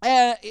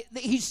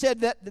 he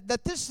said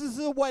that this is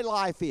the way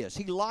life is.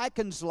 He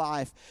likens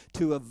life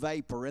to a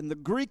vapor. And the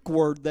Greek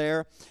word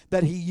there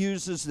that he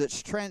uses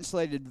that's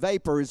translated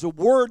vapor is a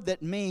word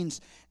that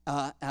means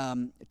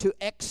to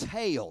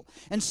exhale.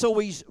 And so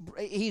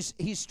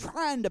he's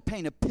trying to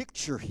paint a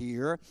picture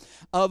here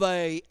of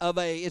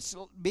it's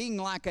being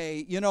like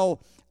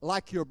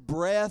like your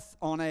breath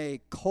on a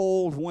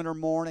cold winter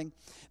morning,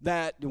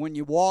 that when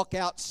you walk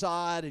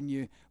outside and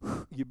you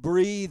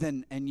breathe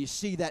and you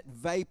see that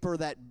vapor,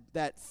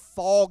 that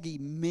foggy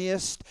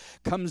mist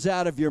comes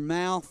out of your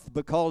mouth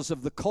because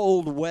of the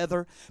cold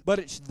weather, but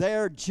it's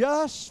there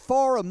just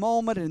for a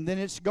moment and then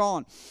it's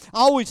gone.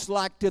 I always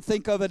like to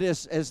think of it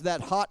as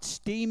that hot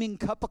steaming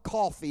cup of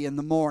coffee in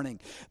the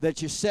morning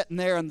that you're sitting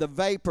there and the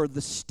vapor,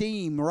 the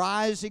steam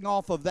rising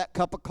off of that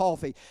cup of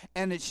coffee,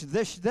 and it's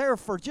there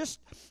for just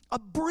a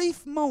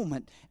brief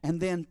moment,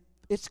 and then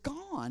it's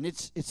gone.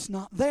 It's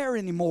not there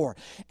anymore.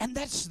 And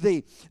that's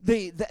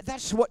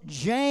that's what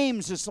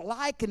James is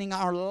likening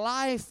our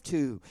life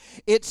to.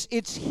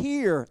 It's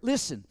here.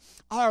 Listen,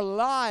 our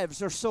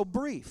lives are so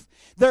brief.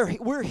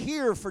 We're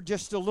here for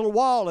just a little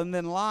while, and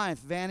then life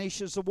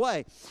vanishes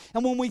away.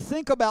 And when we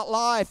think about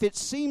life, it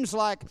seems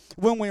like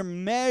when we're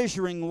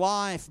measuring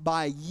life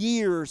by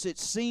years, it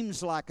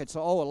seems like it's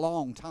a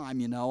long time.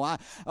 When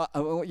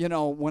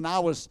I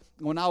was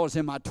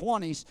in my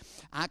 20s,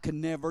 I could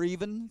never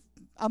even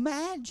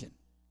imagine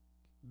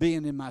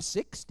being in my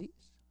 60s,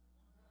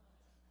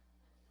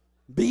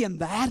 being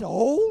that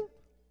old.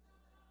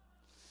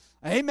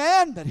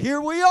 Amen. But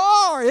here we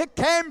are. It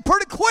came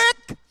pretty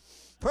quick.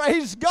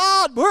 Praise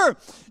God. We're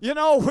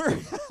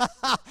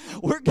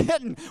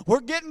getting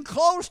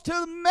close to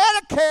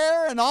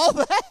Medicare and all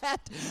that.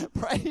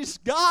 Praise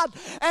God.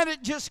 And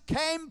it just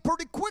came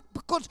pretty quick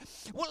because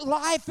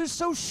life is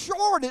so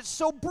short. It's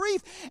so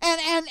brief.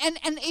 And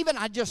even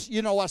I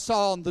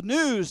saw on the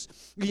news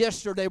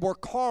yesterday where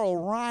Carl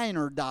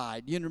Reiner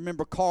died. You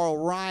remember Carl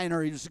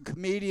Reiner? He was a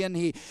comedian.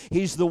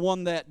 He's the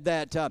one that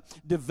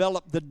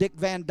developed the Dick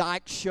Van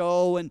Dyke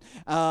Show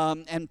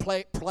and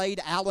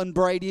played Alan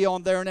Brady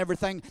on there and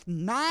everything.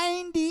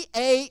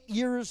 98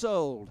 years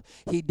old.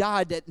 He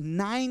died at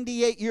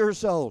 98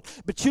 years old.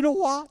 But you know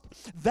what?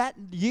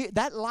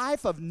 That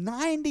life of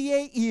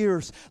 98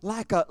 years,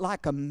 like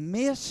a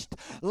mist,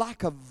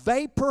 like a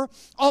vapor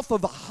off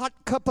of a hot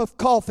cup of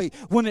coffee,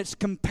 when it's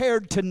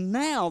compared to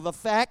now the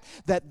fact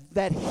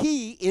that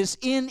he is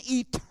in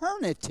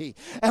eternity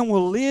and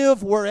will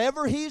live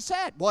wherever he's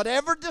at.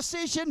 Whatever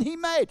decision he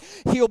made,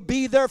 he'll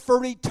be there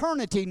for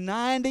eternity.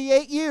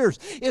 98 years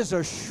is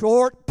a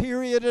short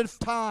period of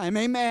time.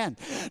 Amen.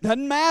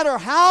 Doesn't matter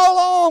how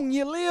long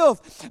you live.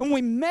 And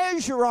we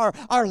measure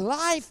our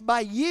life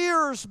by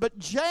years, but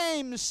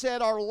James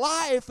said our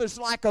life is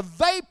like a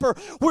vapor.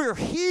 We're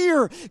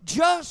here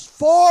just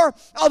for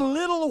a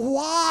little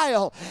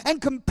while.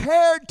 And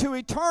compared to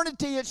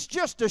eternity, it's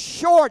just a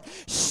short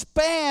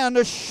span,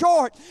 a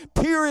short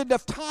period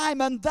of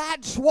time. And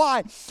that's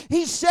why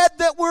he said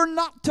that we're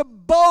not to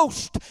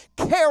boast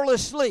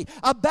carelessly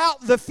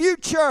about the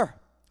future.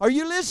 Are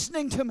you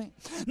listening to me?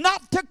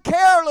 Not to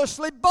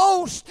carelessly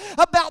boast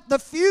about the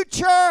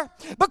future.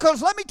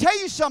 Because let me tell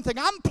you something.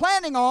 I'm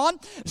planning on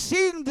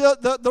seeing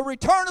the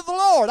return of the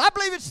Lord. I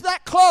believe it's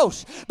that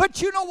close.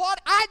 But you know what?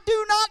 I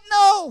do not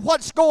know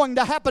what's going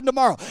to happen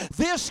tomorrow.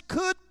 This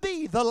could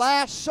be the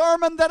last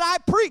sermon that I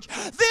preach.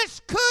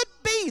 This could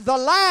be the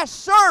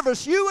last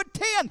service you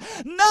attend.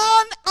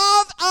 None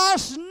of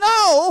us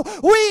know.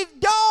 We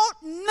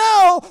don't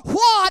know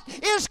what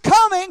is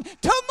coming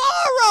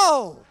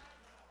tomorrow.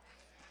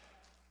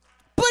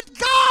 But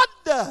God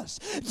does.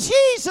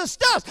 Jesus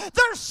does.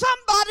 There's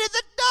somebody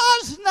that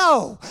does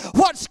know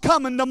what's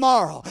coming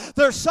tomorrow.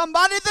 There's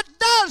somebody that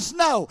does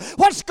know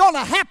what's going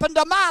to happen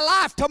to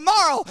my life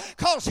tomorrow,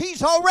 because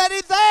He's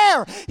already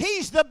there.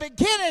 He's the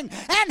beginning,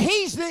 and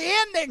He's the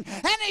ending,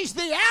 and He's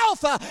the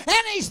Alpha,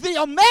 and He's the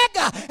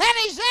Omega, and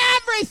He's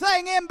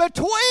everything in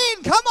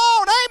between. Come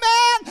on,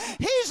 amen.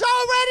 He's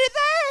already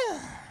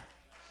there.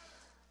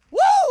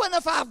 Woo! And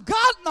if I've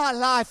got my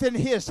life in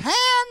His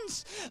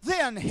hands,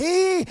 then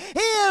He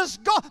is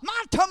God.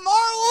 My tomorrow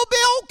will be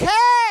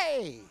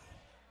okay.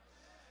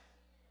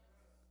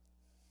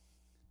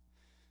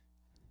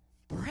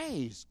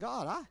 Praise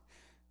God. I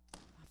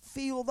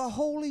feel the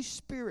Holy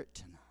Spirit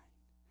tonight.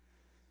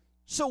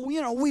 So,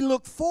 we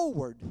look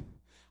forward.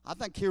 I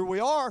think here we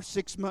are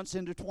 6 months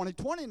into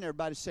 2020, and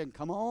everybody's saying,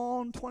 come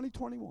on,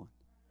 2021.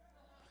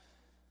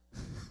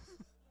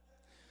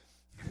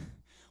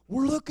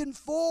 We're looking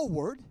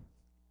forward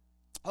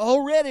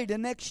already to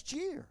next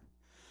year.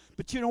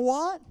 But you know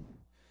what?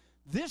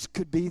 This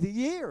could be the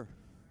year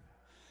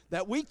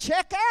that we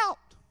check out.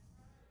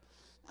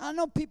 I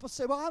know people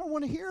say, well, I don't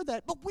want to hear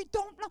that. But we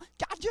don't know.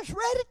 I just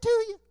read it to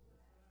you.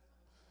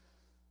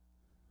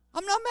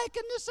 I'm not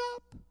making this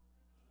up.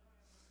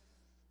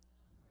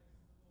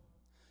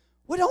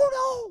 We don't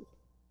know.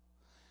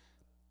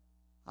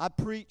 I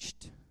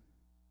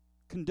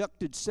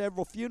conducted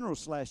several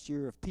funerals last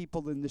year of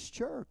people in this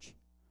church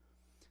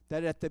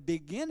that at the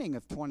beginning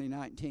of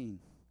 2019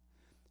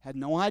 had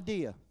no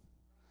idea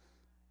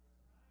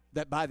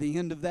that by the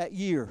end of that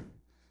year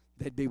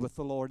they'd be with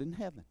the Lord in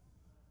heaven.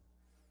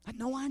 Had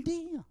no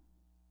idea.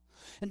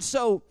 And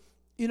so,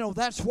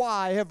 that's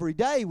why every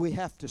day we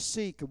have to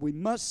seek, and we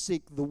must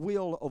seek the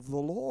will of the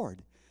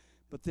Lord.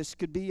 But this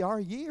could be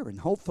our year, and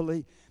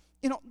hopefully,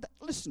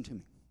 listen to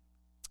me.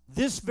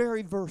 This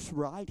very verse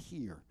right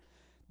here,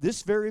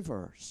 this very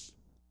verse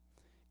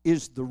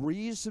is the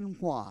reason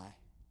why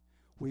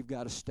we've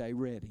got to stay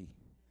ready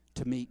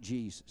to meet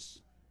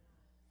Jesus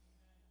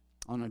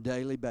on a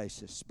daily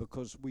basis,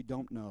 because we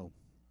don't know.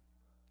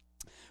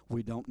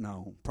 We don't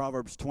know.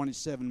 Proverbs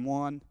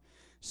 27:1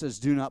 says,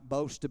 do not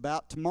boast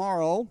about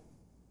tomorrow,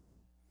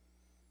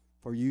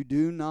 for you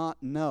do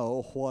not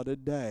know what a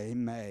day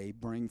may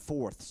bring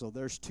forth. So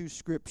there's two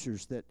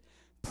scriptures that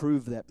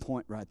prove that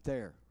point right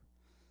there.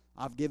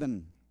 I've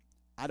given,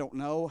 I don't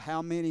know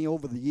how many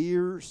over the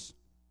years,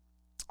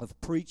 of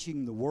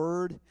preaching the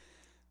Word,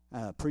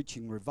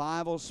 preaching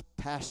revivals,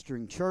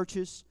 pastoring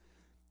churches.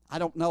 I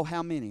don't know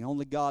how many,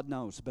 only God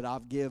knows, but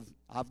I've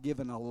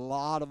given a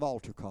lot of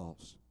altar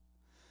calls.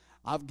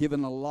 I've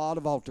given a lot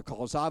of altar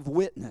calls. I've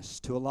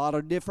witnessed to a lot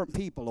of different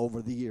people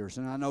over the years,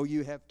 and I know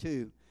you have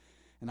too.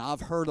 And I've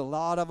heard a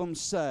lot of them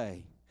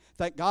say,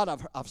 thank God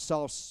I've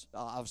saw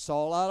a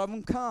lot of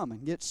them come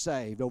and get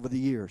saved over the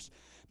years.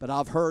 But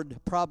I've heard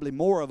probably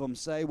more of them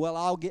say, well,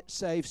 I'll get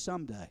saved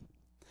someday.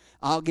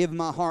 I'll give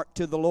my heart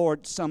to the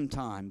Lord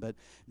sometime, but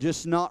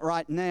just not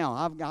right now.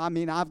 I've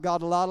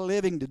got a lot of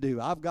living to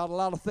do. I've got a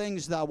lot of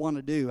things that I want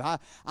to do.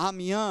 I'm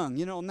young,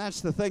 and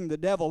that's the thing the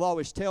devil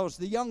always tells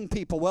the young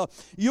people. Well,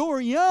 you're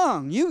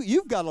young.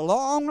 You've got a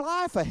long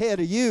life ahead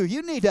of you.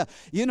 You need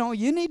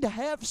to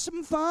have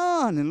some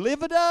fun and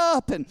live it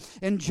up and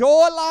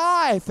enjoy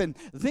life, and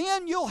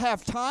then you'll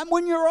have time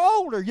when you're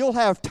older. You'll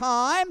have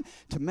time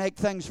to make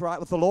things right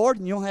with the Lord,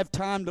 and you'll have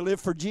time to live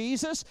for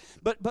Jesus.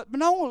 But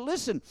no,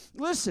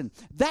 listen.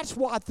 That's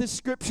what this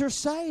scripture's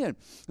saying.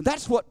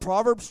 That's what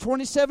Proverbs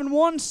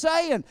 27:1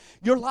 saying.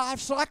 Your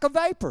life's like a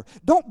vapor.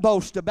 Don't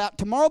boast about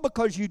tomorrow,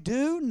 because you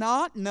do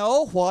not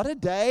know what a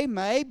day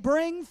may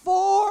bring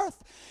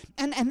forth.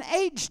 And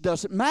age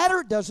doesn't matter.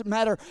 It doesn't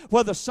matter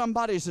whether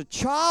somebody's a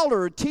child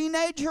or a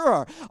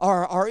teenager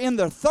or in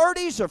their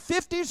 30s or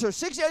 50s or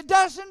 60s. It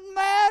doesn't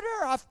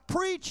matter. I've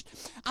preached.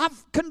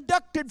 I've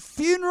conducted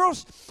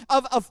funerals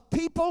of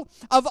people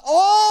of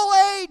all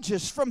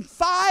ages, from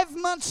 5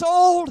 months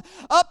old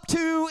up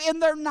to in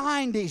their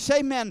 90s.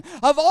 Amen.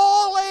 Of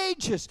all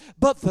ages.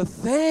 But the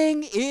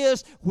thing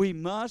is, we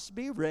must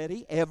be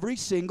ready every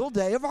single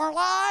day of our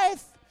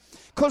life,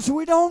 because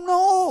we don't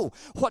know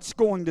what's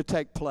going to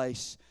take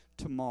place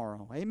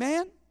tomorrow.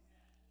 Amen?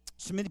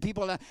 So many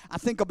people, I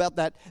think about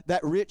that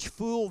rich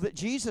fool that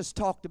Jesus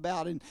talked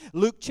about in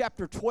Luke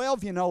chapter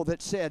 12,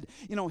 that said,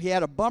 he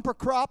had a bumper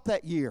crop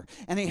that year,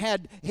 and he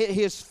had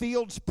his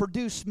fields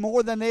produced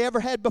more than they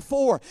ever had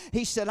before.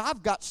 He said,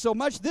 I've got so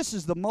much. This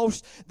is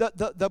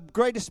the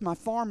greatest my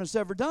farm has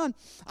ever done.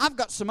 I've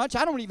got so much,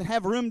 I don't even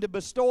have room to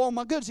bestow on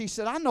my goods. He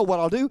said, I know what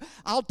I'll do.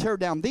 I'll tear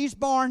down these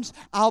barns,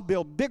 I'll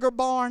build bigger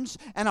barns,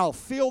 and I'll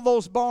fill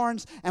those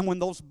barns. And when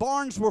those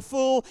barns were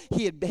full,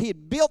 he had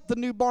built the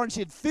new barns,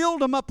 he had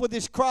filled them up with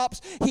his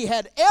crops. He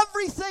had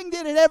everything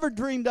that he had ever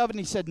dreamed of, and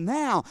he said,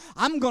 now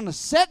I'm going to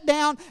sit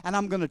down and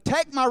I'm going to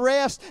take my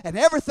rest, and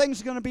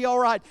everything's going to be all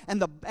right.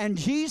 And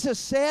Jesus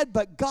said,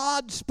 but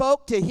God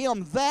spoke to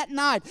him that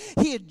night.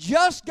 He had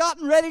just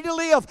gotten ready to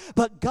live,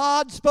 but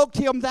God spoke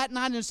to him that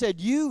night and said,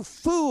 you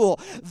fool,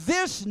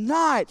 this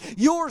night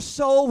your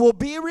soul will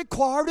be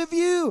required of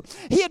you.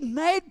 He had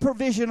made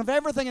provision of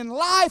everything in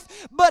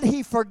life, but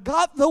he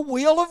forgot the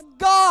will of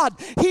God.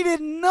 He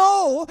didn't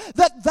know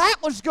that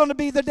was going to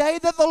be the day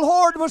that the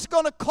Lord was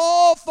going to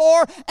call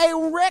for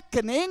a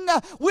reckoning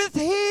with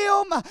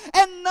him.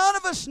 And none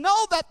of us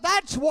know that.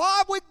 That's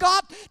why we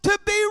got to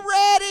be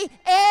ready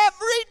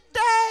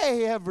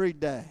every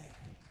day.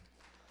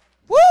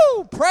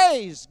 Woo!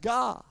 Praise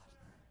God.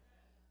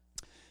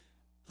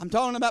 I'm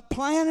talking about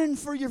planning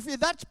for your future.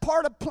 That's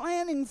part of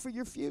planning for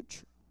your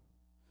future.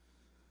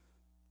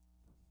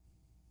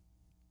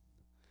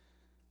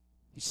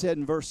 He said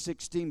in verse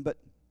 16, but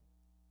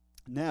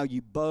now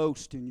you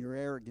boast in your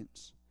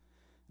arrogance,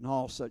 and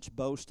all such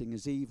boasting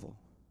is evil.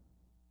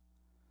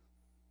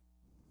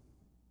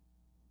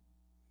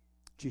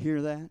 Did you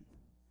hear that?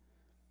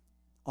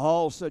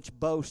 All such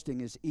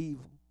boasting is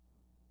evil.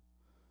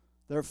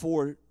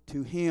 Therefore,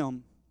 to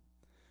him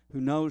who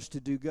knows to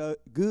do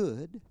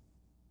good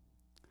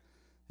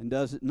and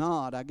does it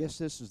not, I guess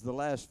this is the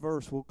last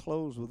verse. We'll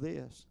close with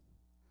this.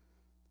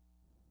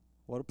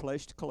 What a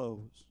place to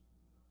close.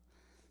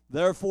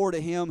 Therefore,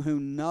 to him who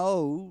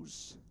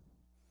knows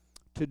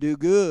to do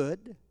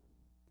good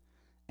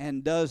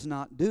and does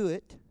not do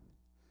it,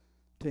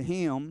 to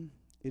him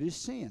it is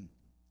sin.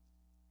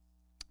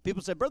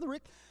 People say, Brother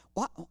Rick,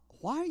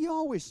 why do you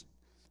always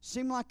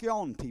seem like you're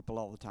on people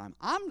all the time?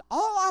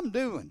 All I'm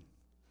doing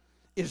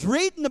is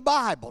reading the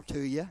Bible to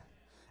you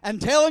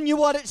and telling you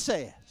what it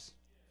says.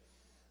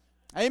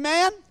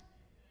 Amen?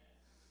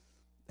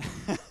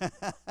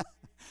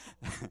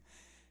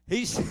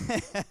 He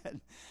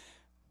said,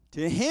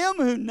 to him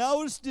who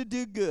knows to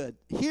do good.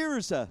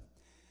 Here's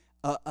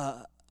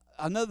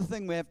another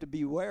thing we have to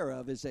be aware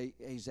of is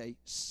a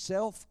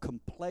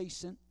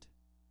self-complacent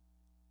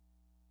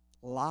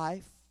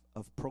life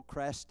of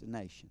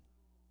procrastination.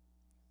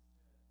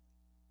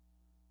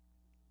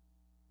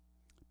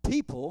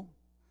 People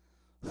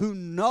who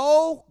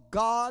know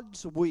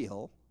God's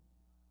will.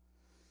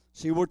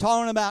 See, we're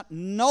talking about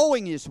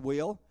knowing his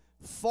will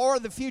for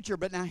the future.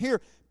 But now here,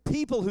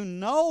 people who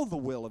know the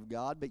will of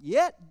God, but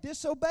yet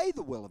disobey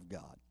the will of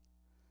God.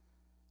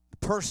 The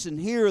person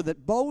here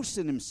that boasts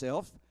in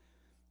himself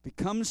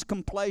becomes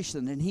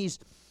complacent, and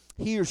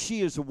he or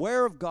she is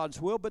aware of God's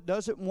will, but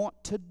doesn't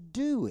want to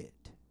do it.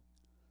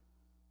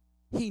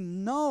 He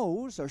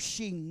knows, or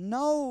she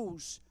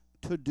knows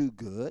to do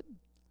good,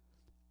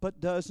 but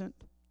doesn't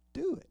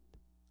do it.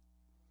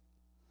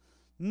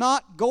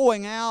 not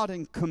going out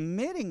and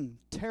committing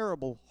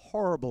terrible,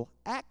 horrible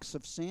acts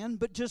of sin,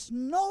 but just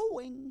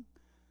knowing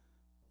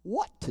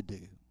what to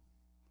do.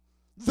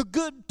 The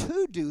good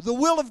to do, the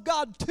will of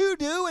God to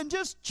do, and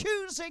just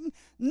choosing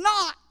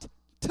not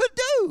to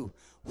do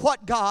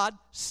what God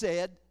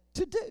said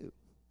to do.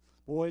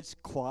 Boy, it's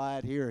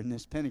quiet here in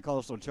this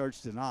Pentecostal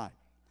church tonight.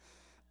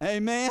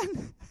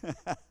 Amen?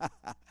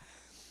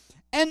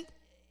 And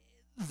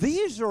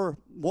these are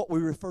what we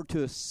refer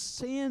to as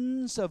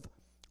sins of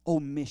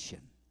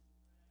omission.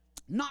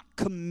 Not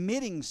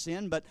committing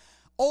sin, but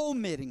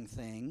omitting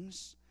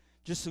things,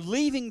 just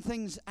leaving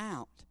things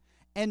out.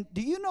 And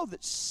do you know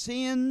that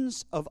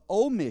sins of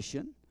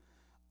omission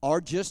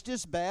are just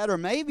as bad or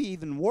maybe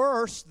even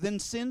worse than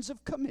sins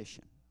of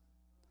commission?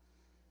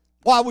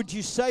 Why would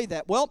you say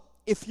that? Well,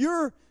 if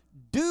you're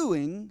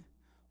doing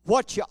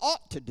what you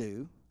ought to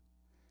do,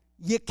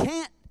 you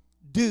can't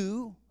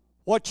do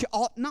what you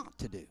ought not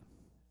to do.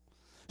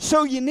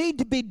 So you need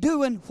to be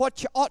doing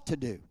what you ought to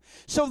do.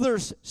 So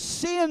there's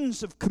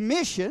sins of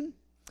commission,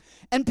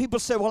 and people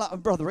say, well,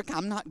 Brother Rick,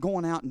 I'm not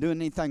going out and doing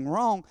anything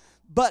wrong.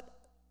 But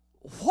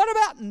what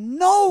about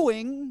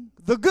knowing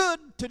the good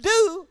to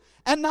do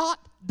and not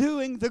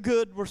doing the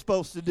good we're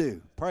supposed to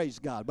do? Praise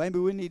God. Maybe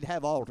we need to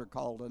have altar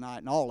call tonight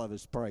and all of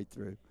us pray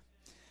through.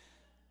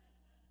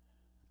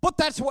 But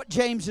that's what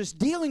James is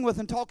dealing with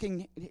and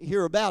talking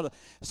here about. A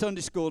Sunday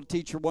school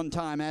teacher one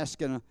time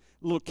asking a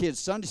little kid's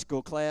Sunday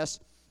school class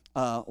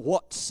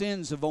what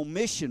sins of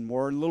omission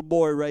were. And the little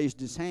boy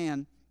raised his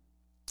hand.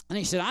 And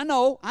he said, I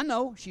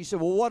know. She said,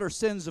 well, what are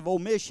sins of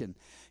omission?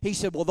 He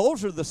said, well,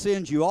 those are the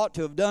sins you ought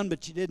to have done,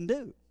 but you didn't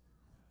do.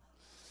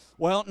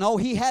 Well, no,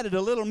 he had it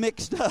a little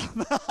mixed up.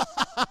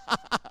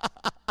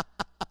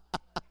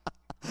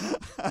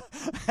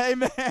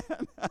 Amen.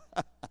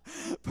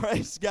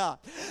 Praise God.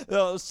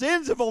 The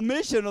sins of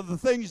omission are the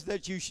things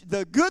that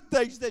the good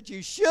things that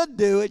you should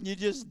do and you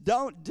just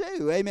don't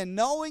do. Amen.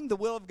 Knowing the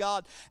will of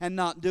God and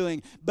not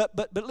doing.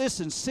 But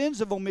listen,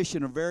 sins of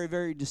omission are very,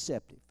 very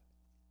deceptive.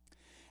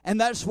 And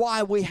that's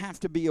why we have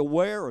to be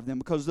aware of them,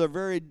 because they're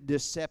very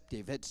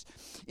deceptive. It's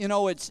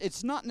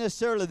not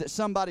necessarily that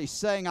somebody's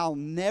saying, I'll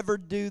never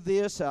do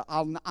this,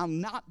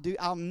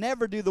 I'll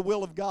never do the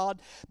will of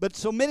God. But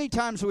so many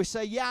times we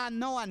say, yeah, I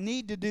know I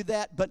need to do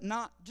that, but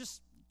not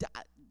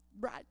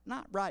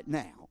right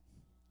now.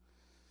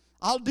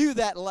 I'll do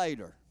that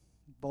later.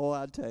 Boy,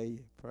 I tell you,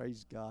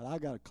 praise God. I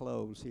got to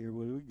close here.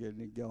 We're going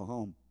to go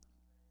home.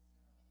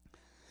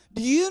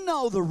 Do you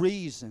know the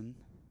reason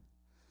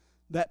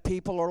that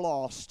people are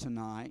lost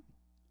tonight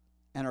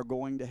and are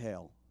going to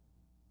hell?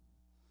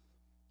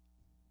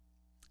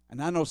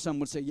 And I know some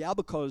would say, yeah,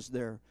 because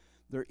they're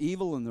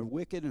evil and they're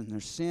wicked and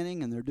they're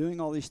sinning and they're doing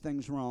all these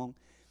things wrong.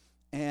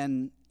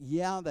 And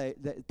yeah,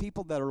 the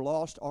people that are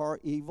lost are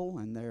evil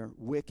and they're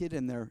wicked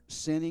and they're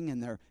sinning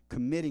and they're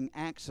committing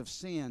acts of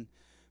sin.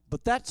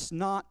 But that's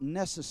not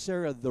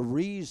necessarily the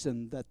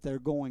reason that they're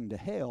going to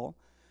hell.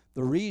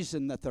 The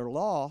reason that they're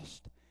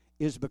lost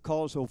is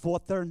because of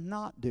what they're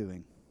not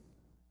doing.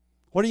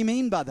 What do you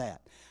mean by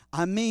that?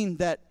 I mean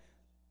that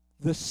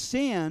the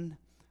sin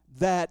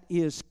that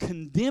is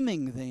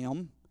condemning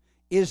them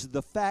is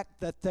the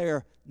fact that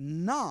they're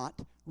not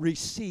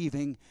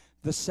receiving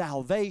the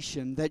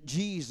salvation that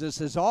Jesus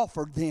has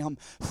offered them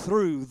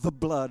through the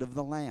blood of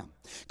the Lamb.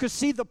 Because,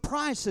 see, the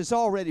price has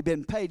already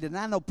been paid. And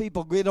I know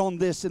people get on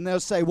this and they'll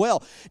say,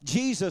 well,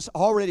 Jesus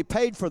already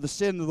paid for the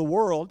sin of the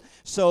world.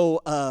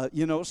 So,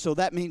 so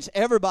that means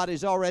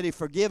everybody's already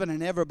forgiven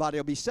and everybody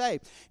will be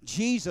saved.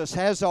 Jesus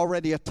has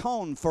already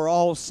atoned for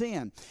all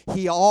sin.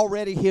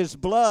 His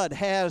blood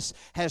has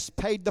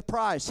paid the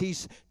price.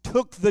 He's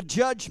took the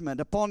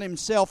judgment upon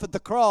himself at the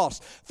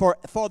cross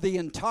for the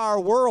entire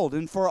world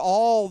and for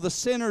all the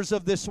sinners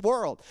of this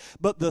world.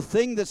 But the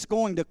thing that's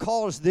going to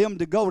cause them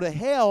to go to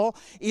hell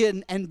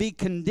and be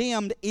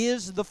condemned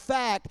is the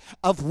fact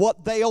of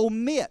what they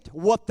omit,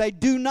 what they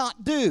do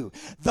not do.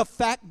 The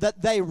fact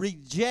that they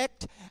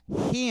reject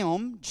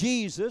Him,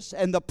 Jesus,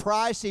 and the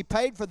price He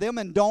paid for them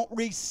and don't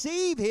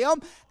receive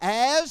Him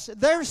as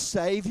their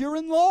Savior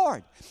and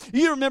Lord.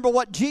 You remember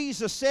what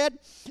Jesus said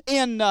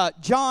in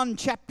John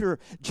chapter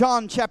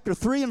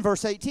 3 and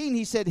verse 18.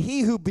 He said,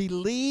 he who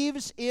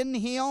believes in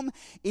Him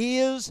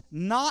is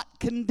not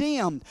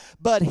condemned,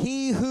 but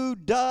he who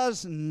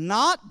does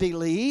not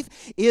believe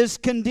is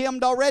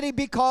condemned already,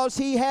 because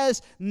he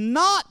has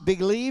not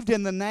believed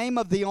in the name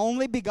of the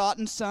only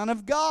begotten Son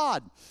of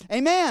God.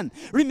 Amen.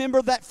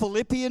 Remember that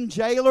Philippian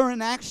jailer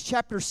in Acts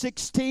chapter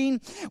 16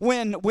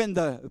 when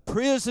the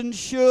prison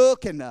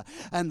shook and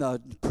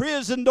the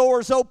prison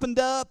doors opened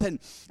up and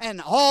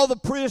all the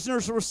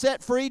prisoners were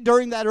set free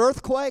during that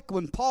earthquake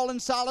when Paul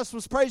and Silas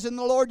was praising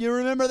the Lord. You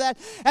remember that?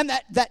 And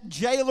that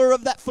jailer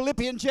of that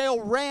Philippian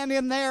jail ran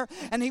in there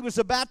and he was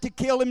about to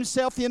kill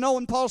himself,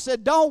 and Paul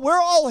said, we're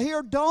all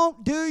here,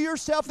 don't do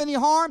yourself any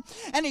harm.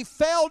 And he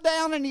fell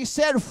down and he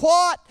said,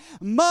 what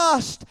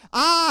must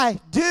I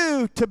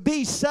do to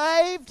be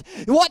saved?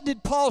 What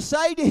did Paul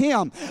say to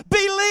him?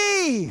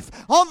 Believe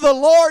on the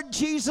Lord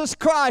Jesus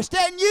Christ,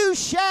 and you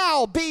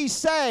shall be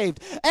saved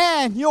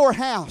and your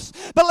house.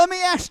 But let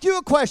me ask you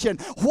a question.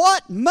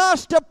 What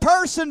must a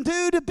person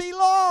do to be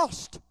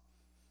lost?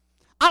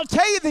 I'll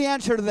tell you the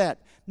answer to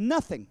that.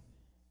 Nothing.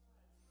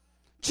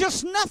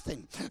 Just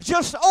nothing.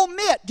 Just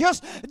omit.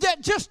 Just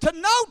to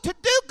know to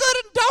do good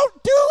and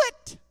don't do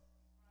it.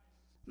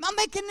 Am I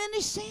making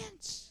any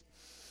sense?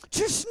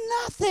 Just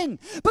nothing.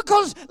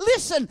 Because,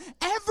 listen,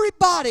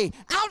 everybody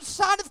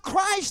outside of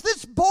Christ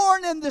that's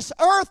born in this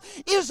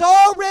earth is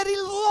already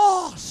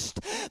lost.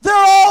 They're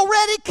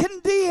already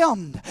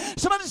condemned.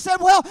 Somebody said,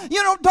 well,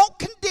 don't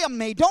condemn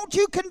me. Don't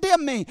you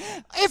condemn me.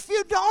 If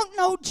you don't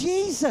know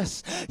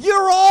Jesus,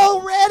 you're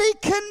already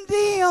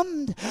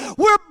condemned.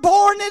 We're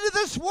born into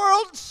this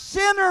world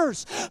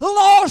sinners,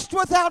 lost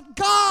without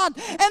God.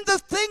 And the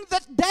thing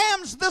that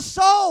damns the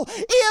soul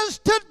is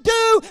to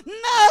do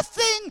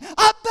nothing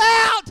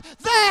about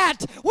that.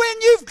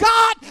 When you've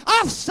got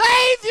a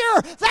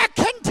Savior that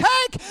can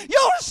take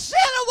your sin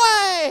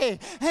away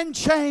and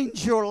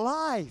change your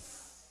life.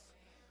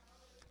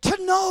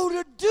 To know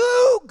to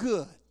do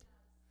good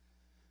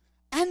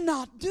and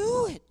not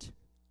do it.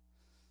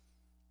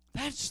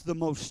 That's the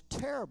most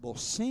terrible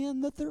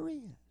sin that there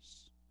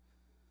is.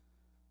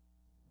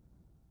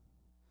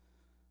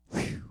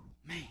 Whew,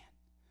 man.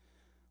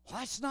 Well,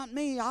 that's not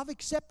me. I've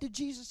accepted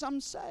Jesus.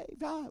 I'm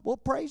saved. Well,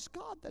 praise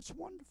God. That's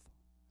wonderful.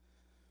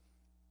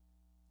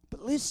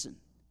 But listen,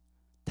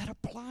 that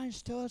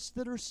applies to us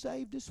that are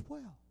saved as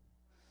well.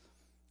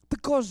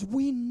 Because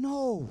we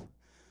know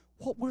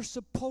what we're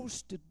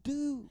supposed to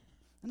do.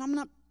 And I'm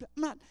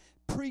not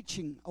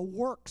preaching a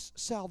works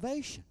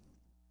salvation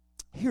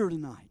here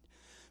tonight.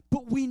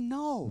 But we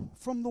know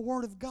from the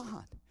Word of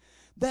God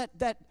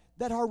that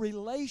our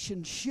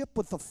relationship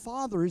with the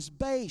Father is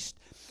based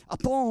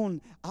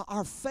upon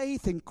our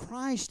faith in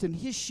Christ and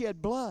His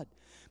shed blood.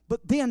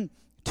 But then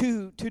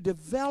to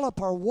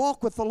develop our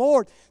walk with the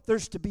Lord,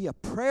 there's to be a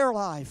prayer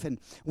life, and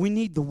we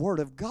need the Word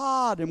of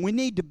God, and we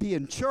need to be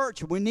in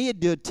church, and we need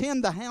to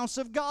attend the house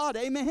of God.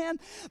 Amen?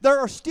 There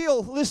are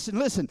still,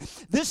 listen,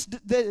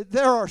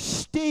 there are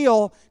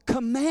still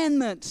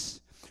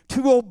commandments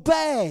to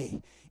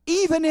obey,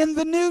 even in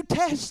the New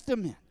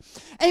Testament.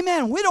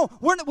 Amen. We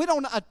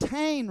don't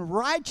attain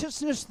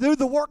righteousness through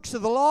the works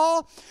of the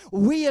law.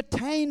 We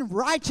attain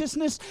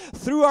righteousness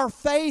through our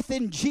faith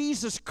in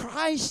Jesus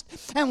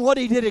Christ and what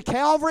He did at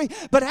Calvary.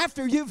 But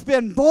after you've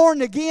been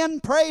born again,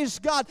 praise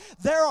God,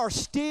 there are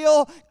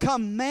still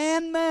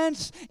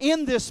commandments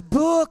in this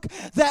book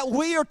that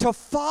we are to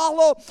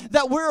follow,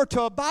 that we are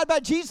to abide by.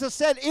 Jesus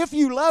said, if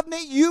you love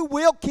me, you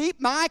will keep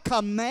my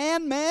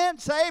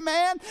commandments.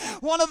 Amen.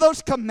 One of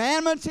those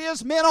commandments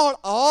is men ought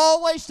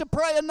always to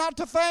pray and not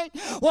to faint.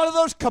 One of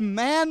those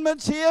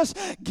commandments is,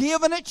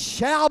 given it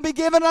shall be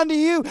given unto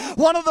you.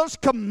 One of those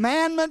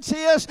commandments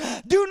is,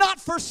 do not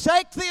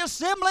forsake the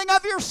assembling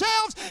of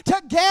yourselves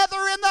together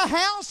in the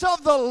house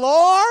of the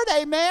Lord.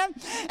 Amen.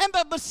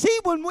 But see,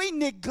 when we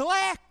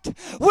neglect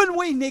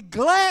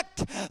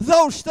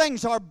those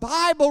things, our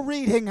Bible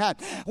reading,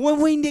 when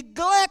we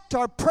neglect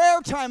our prayer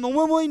time, and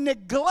when we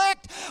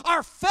neglect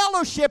our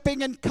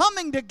fellowshipping and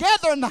coming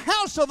together in the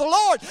house of the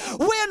Lord,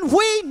 when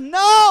we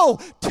know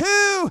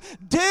to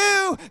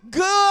do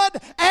good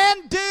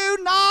and do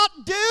not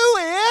do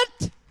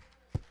it,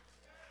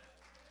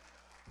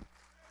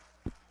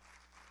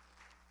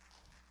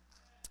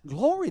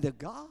 glory to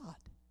God.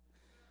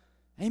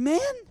 Amen.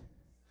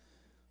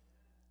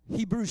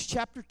 Hebrews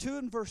chapter 2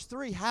 and verse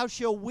 3. How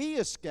shall we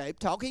escape?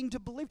 Talking to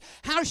believers.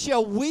 How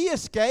shall we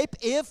escape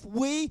if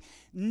we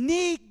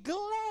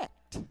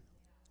neglect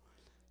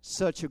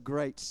such a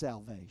great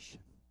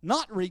salvation?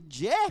 Not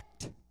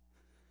reject,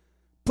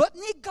 but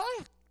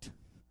neglect.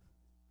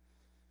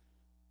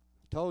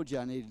 Told you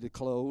I needed to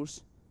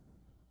close.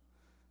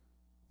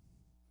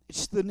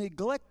 It's the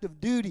neglect of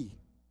duty.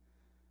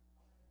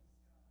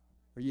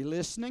 Are you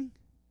listening?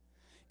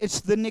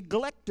 It's the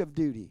neglect of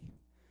duty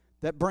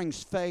that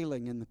brings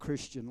failing in the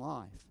Christian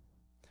life.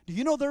 Do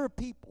you know there are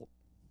people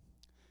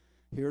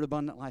here at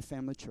Abundant Life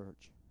Family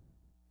Church?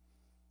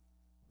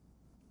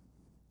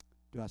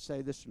 Do I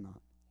say this or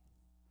not?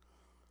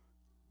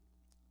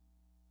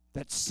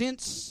 That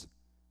since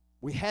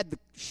we had the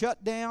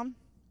shutdown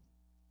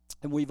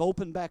and we've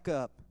opened back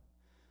up,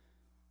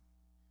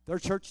 their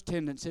church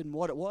attendance isn't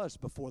what it was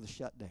before the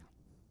shutdown.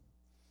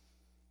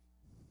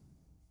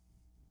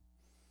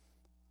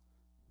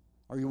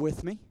 Are you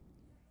with me?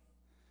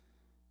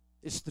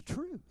 It's the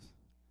truth.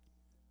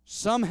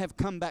 Some have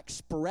come back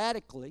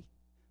sporadically,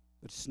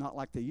 but it's not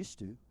like they used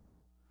to.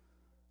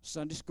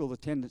 Sunday school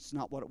attendance is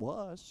not what it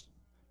was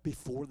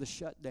before the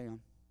shutdown.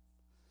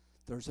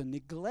 There's a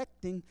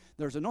neglecting.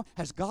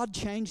 Has God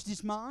changed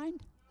His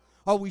mind?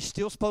 Are we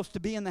still supposed to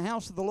be in the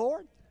house of the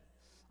Lord?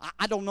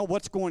 I don't know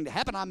what's going to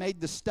happen. I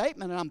made the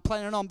statement, and I'm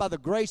planning on, by the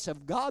grace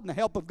of God and the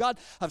help of God,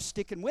 of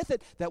sticking with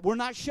it, that we're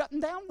not shutting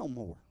down no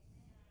more.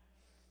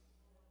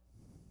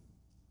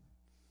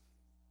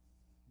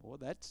 Boy,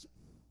 that's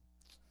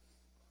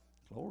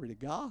Glory to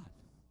God.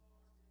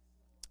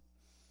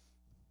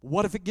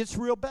 What if it gets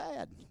real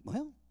bad?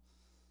 Well,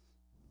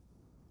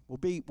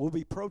 we'll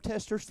be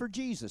protesters for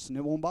Jesus, and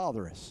it won't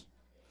bother us.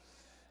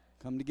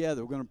 Come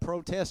together. We're going to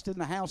protest in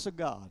the house of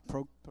God.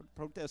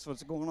 Protest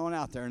what's going on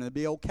out there, and it'll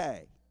be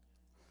okay.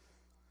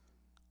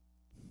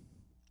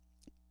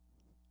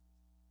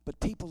 But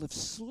people have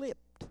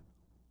slipped.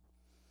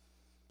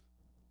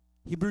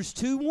 Hebrews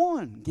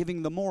 2:1,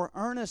 giving the more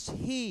earnest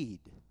heed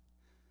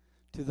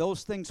to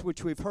those things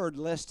which we've heard,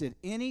 lest at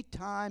any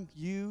time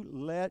you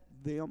let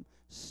them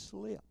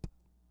slip.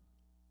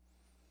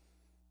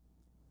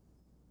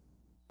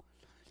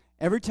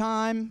 Every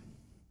time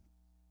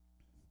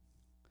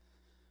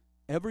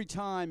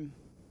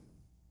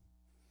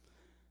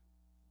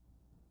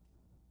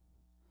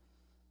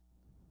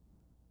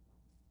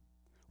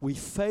we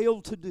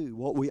fail to do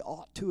what we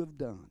ought to have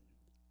done,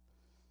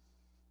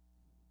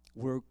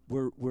 we're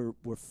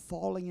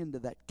falling into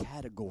that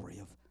category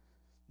of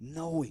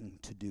knowing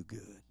to do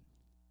good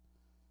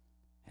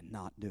and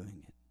not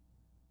doing it.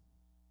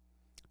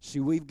 See,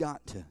 we've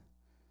got to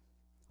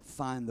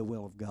find the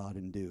will of God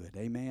and do it.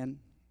 Amen?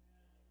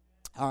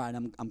 All right,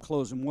 I'm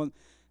closing.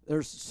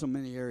 There's so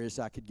many areas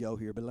I could go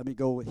here, but let me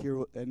go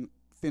here and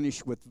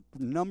finish with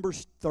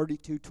Numbers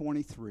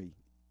 32:23.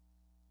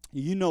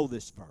 You know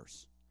this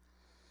verse.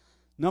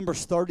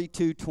 Numbers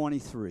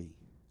 32:23.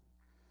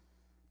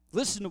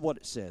 Listen to what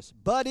it says.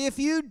 But if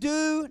you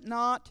do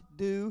not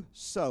do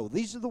so,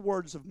 these are the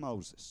words of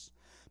Moses.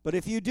 But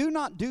if you do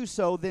not do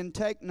so, then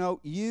take note,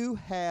 you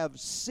have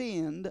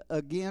sinned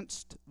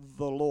against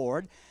the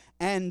Lord,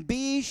 and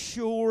be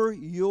sure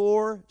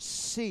your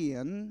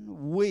sin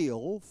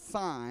will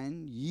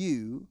find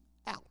you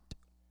out.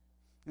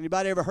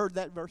 Anybody ever heard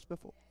that verse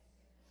before?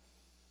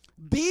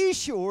 Be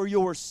sure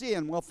your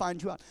sin will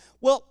find you out.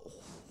 Well,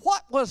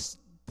 what was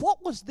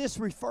this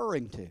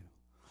referring to?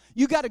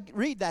 You got to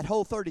read that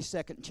whole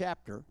 32nd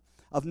chapter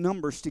of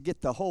Numbers to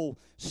get the whole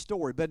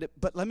story. But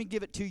let me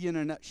give it to you in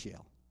a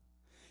nutshell.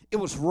 It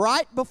was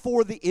right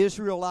before the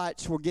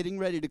Israelites were getting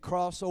ready to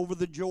cross over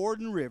the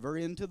Jordan River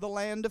into the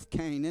land of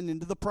Canaan,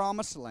 into the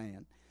promised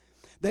land.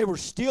 They were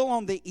still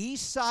on the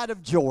east side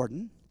of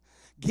Jordan,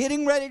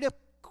 getting ready to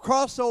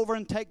cross over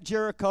and take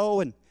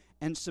Jericho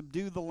and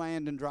subdue the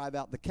land and drive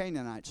out the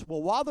Canaanites.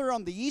 Well, while they're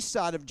on the east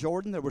side of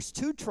Jordan, there was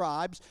two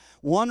tribes,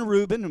 one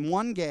Reuben and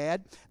one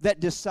Gad, that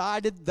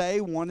decided they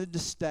wanted to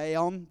stay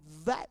on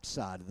that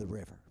side of the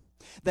river.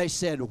 They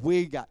said,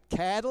 we got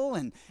cattle,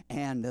 and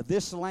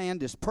this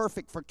land is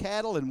perfect for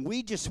cattle, and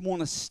we just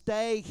want to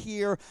stay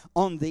here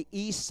on the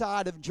east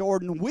side of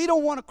Jordan. We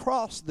don't want to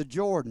cross the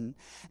Jordan,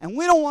 and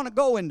we don't want to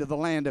go into the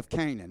land of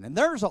Canaan. And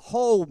there's a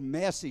whole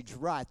message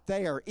right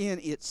there in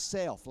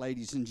itself,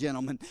 ladies and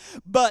gentlemen.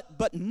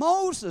 But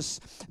Moses,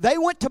 they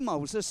went to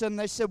Moses, and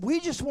they said, we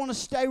just want to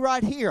stay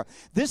right here.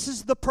 This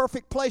is the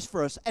perfect place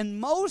for us.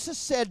 And Moses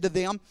said to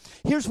them,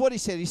 here's what he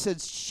said. He said,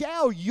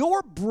 shall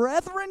your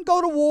brethren go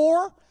to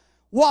war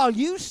while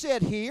you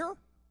sit here?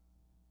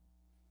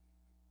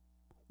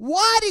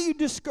 Why do you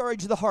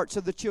discourage the hearts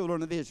of the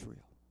children of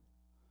Israel?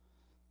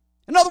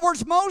 In other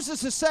words,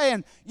 Moses is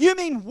saying, you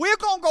mean we're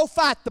going to go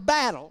fight the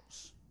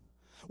battles?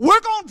 We're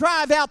going to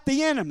drive out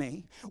the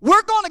enemy.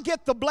 We're going to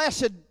get the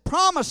blessed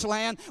promised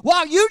land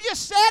while you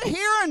just sit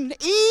here and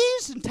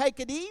ease and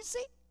take it easy?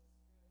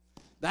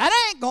 That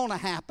ain't going to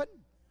happen.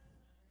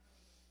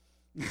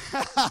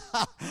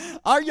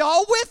 Are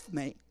y'all with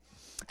me?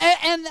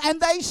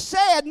 And they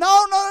said,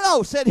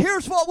 no. Said,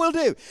 here's what we'll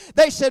do.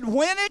 They said,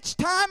 when it's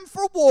time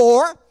for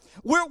war,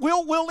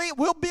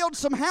 we'll build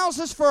some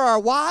houses for our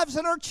wives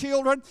and our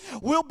children.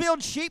 We'll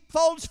build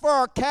sheepfolds for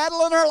our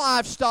cattle and our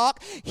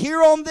livestock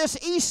here on this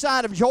east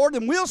side of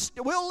Jordan.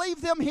 We'll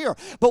leave them here.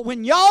 But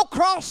when y'all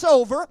cross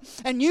over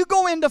and you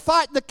go in to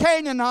fight the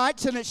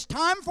Canaanites and it's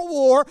time for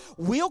war,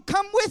 we'll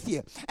come with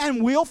you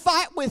and we'll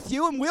fight with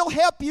you and we'll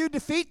help you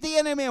defeat the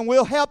enemy and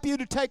we'll help you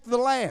to take the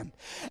land.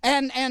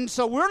 And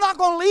so we're not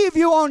going to leave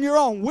you on your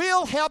own.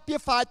 We'll help you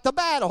fight the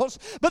battles.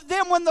 But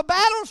then when the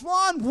battle's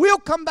won, we'll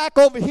come back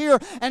over here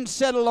and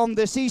settle on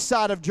this east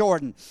side of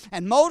Jordan.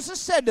 And Moses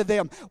said to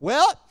them,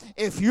 well,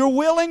 if you're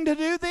willing to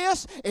do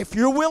this, if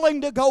you're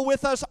willing to go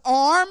with us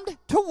armed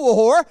to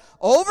war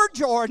over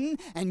Jordan,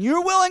 and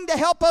you're willing to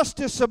help us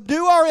to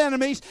subdue our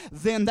enemies,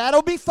 then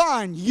that'll be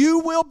fine. You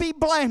will be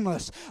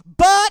blameless.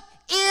 But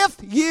if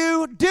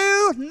you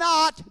do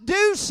not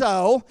do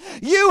so,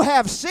 you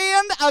have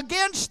sinned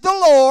against the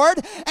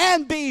Lord,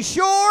 and be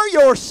sure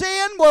your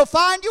sin will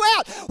find you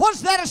out.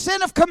 Was that a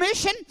sin of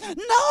commission?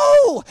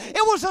 No,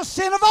 it was a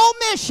sin of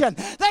omission.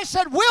 They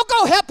said, we'll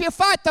go help you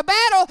fight the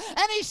battle.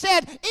 And he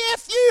said,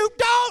 if you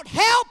don't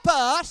help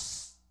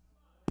us,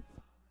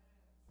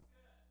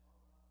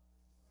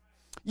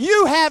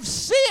 you have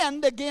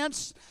sinned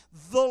against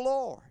the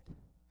Lord.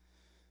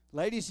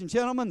 Ladies and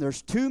gentlemen,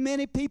 there's too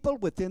many people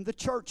within the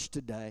church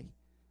today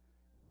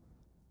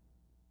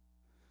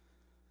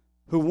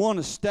who want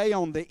to stay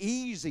on the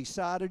easy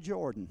side of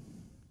Jordan.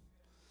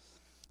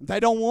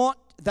 They don't want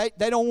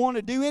they don't want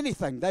to do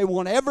anything. They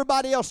want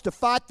everybody else to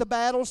fight the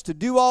battles, to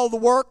do all the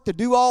work, to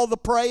do all the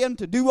praying,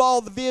 to do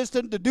all the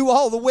visiting, to do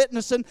all the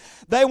witnessing.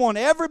 They want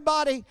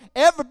everybody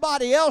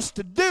else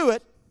to do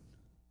it.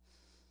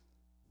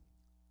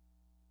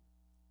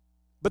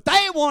 But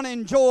they want to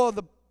enjoy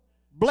the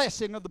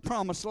blessing of the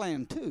promised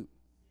land too.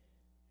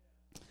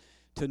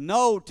 To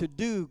know to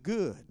do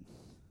good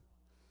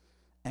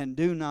and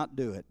do not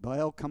do it.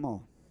 Well, come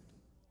on.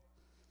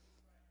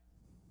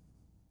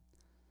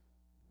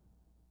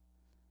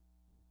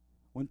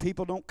 When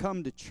people don't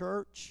come to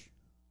church,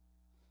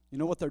 you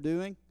know what they're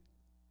doing?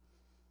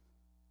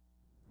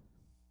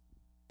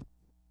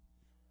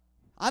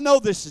 I know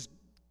this is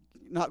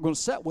not going to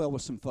set well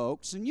with some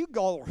folks, and you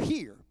all are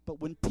here,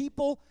 but when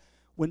people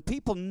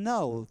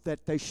know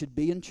that they should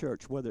be in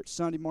church, whether it's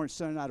Sunday morning,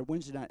 Sunday night, or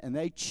Wednesday night, and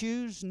they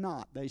choose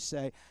not, they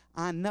say,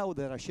 I know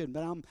that I shouldn't,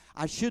 but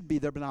I should be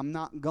there, but I'm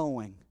not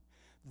going.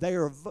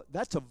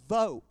 That's a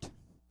vote.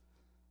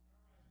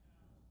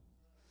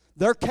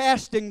 They're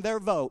casting their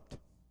vote.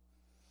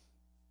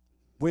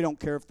 We don't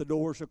care if the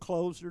doors are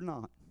closed or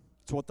not.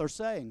 That's what they're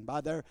saying. By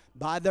their,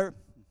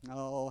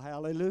 oh,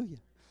 hallelujah.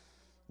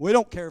 We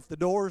don't care if the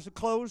doors are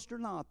closed or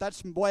not.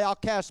 That's the way I'll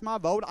cast my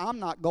vote. I'm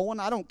not going.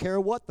 I don't care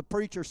what the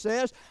preacher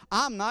says.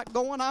 I'm not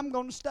going. I'm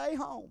going to stay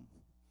home.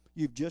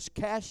 You've just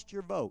cast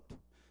your vote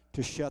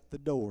to shut the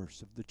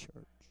doors of the church.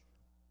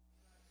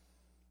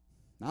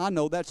 Now, I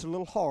know that's a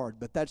little hard,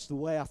 but that's the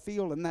way I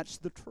feel, and that's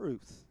the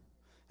truth.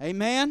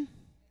 Amen?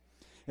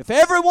 If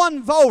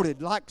everyone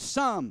voted like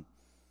some,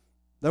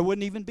 there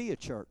wouldn't even be a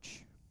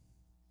church.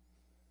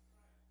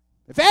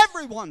 If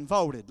everyone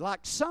voted like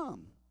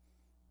some,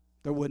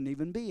 there wouldn't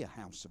even be a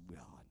house of God.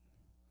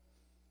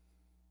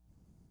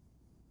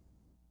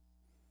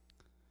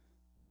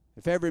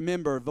 If every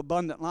member of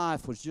Abundant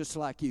Life was just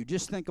like you,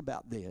 just think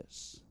about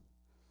this.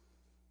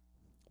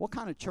 What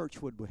kind of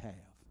church would we have?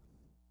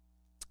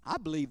 I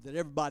believe that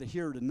everybody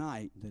here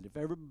tonight, that if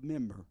every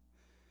member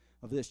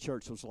of this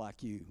church was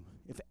like you,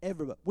 if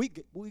everybody,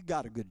 we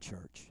got a good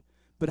church.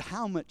 But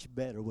how much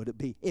better would it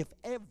be if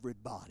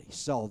everybody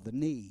saw the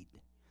need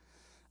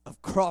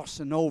of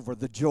crossing over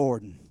the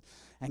Jordan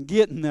and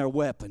getting their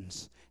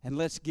weapons, and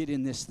let's get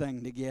in this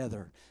thing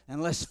together,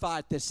 and let's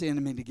fight this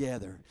enemy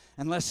together,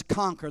 and let's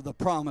conquer the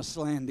promised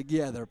land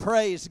together.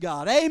 Praise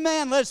God.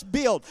 Amen. Let's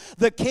build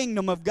the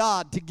kingdom of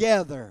God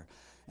together.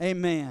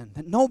 Amen.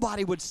 That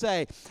nobody would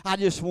say, I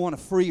just want a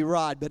free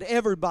ride, but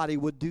everybody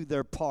would do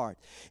their part.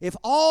 If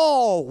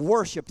all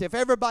worshiped, if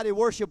everybody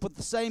worshiped with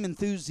the same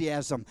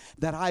enthusiasm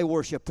that I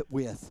worshiped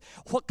with,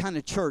 what kind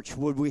of church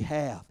would we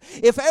have?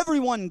 If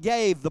everyone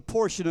gave the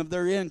portion of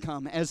their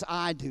income as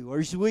I do, or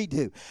as we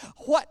do,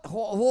 what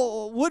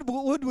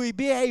would we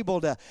be able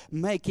to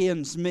make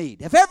ends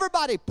meet? If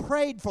everybody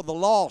prayed for the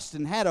lost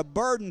and had a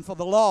burden for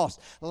the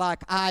lost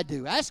like I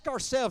do, ask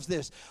ourselves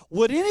this,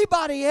 would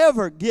anybody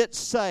ever get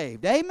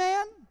saved?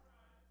 Amen?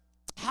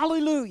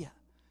 Hallelujah.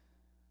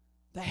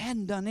 They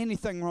hadn't done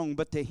anything wrong,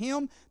 but to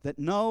him that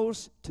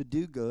knows to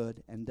do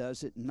good and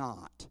does it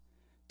not,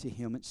 to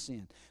him it's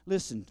sin.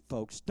 Listen,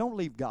 folks, don't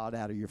leave God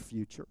out of your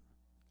future.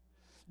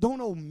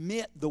 Don't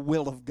omit the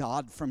will of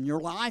God from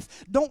your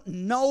life. Don't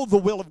know the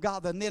will of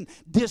God and then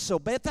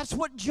disobey it. That's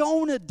what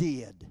Jonah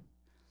did.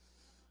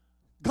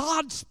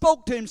 God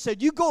spoke to him and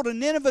said, you go to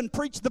Nineveh and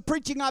preach the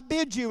preaching I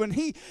bid you. And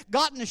he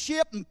got in a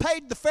ship and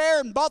paid the fare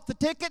and bought the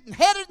ticket and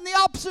headed in the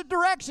opposite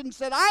direction and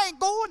said, I ain't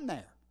going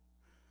there.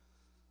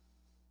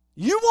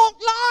 You won't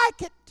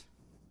like it.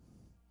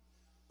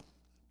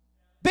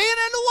 Being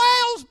in the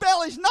whale's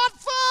belly's not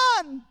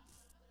fun.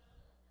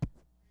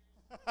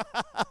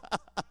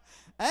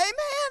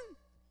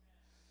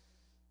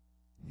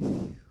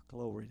 Amen.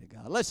 Glory to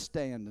God. Let's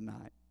stand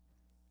tonight.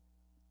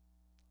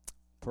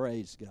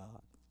 Praise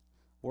God.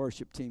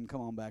 Worship team,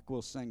 come on back.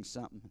 We'll sing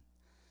something.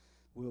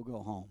 We'll go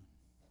home.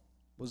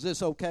 Was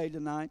this okay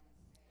tonight?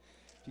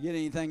 Did you get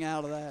anything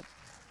out of that?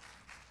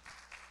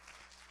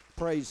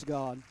 Praise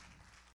God.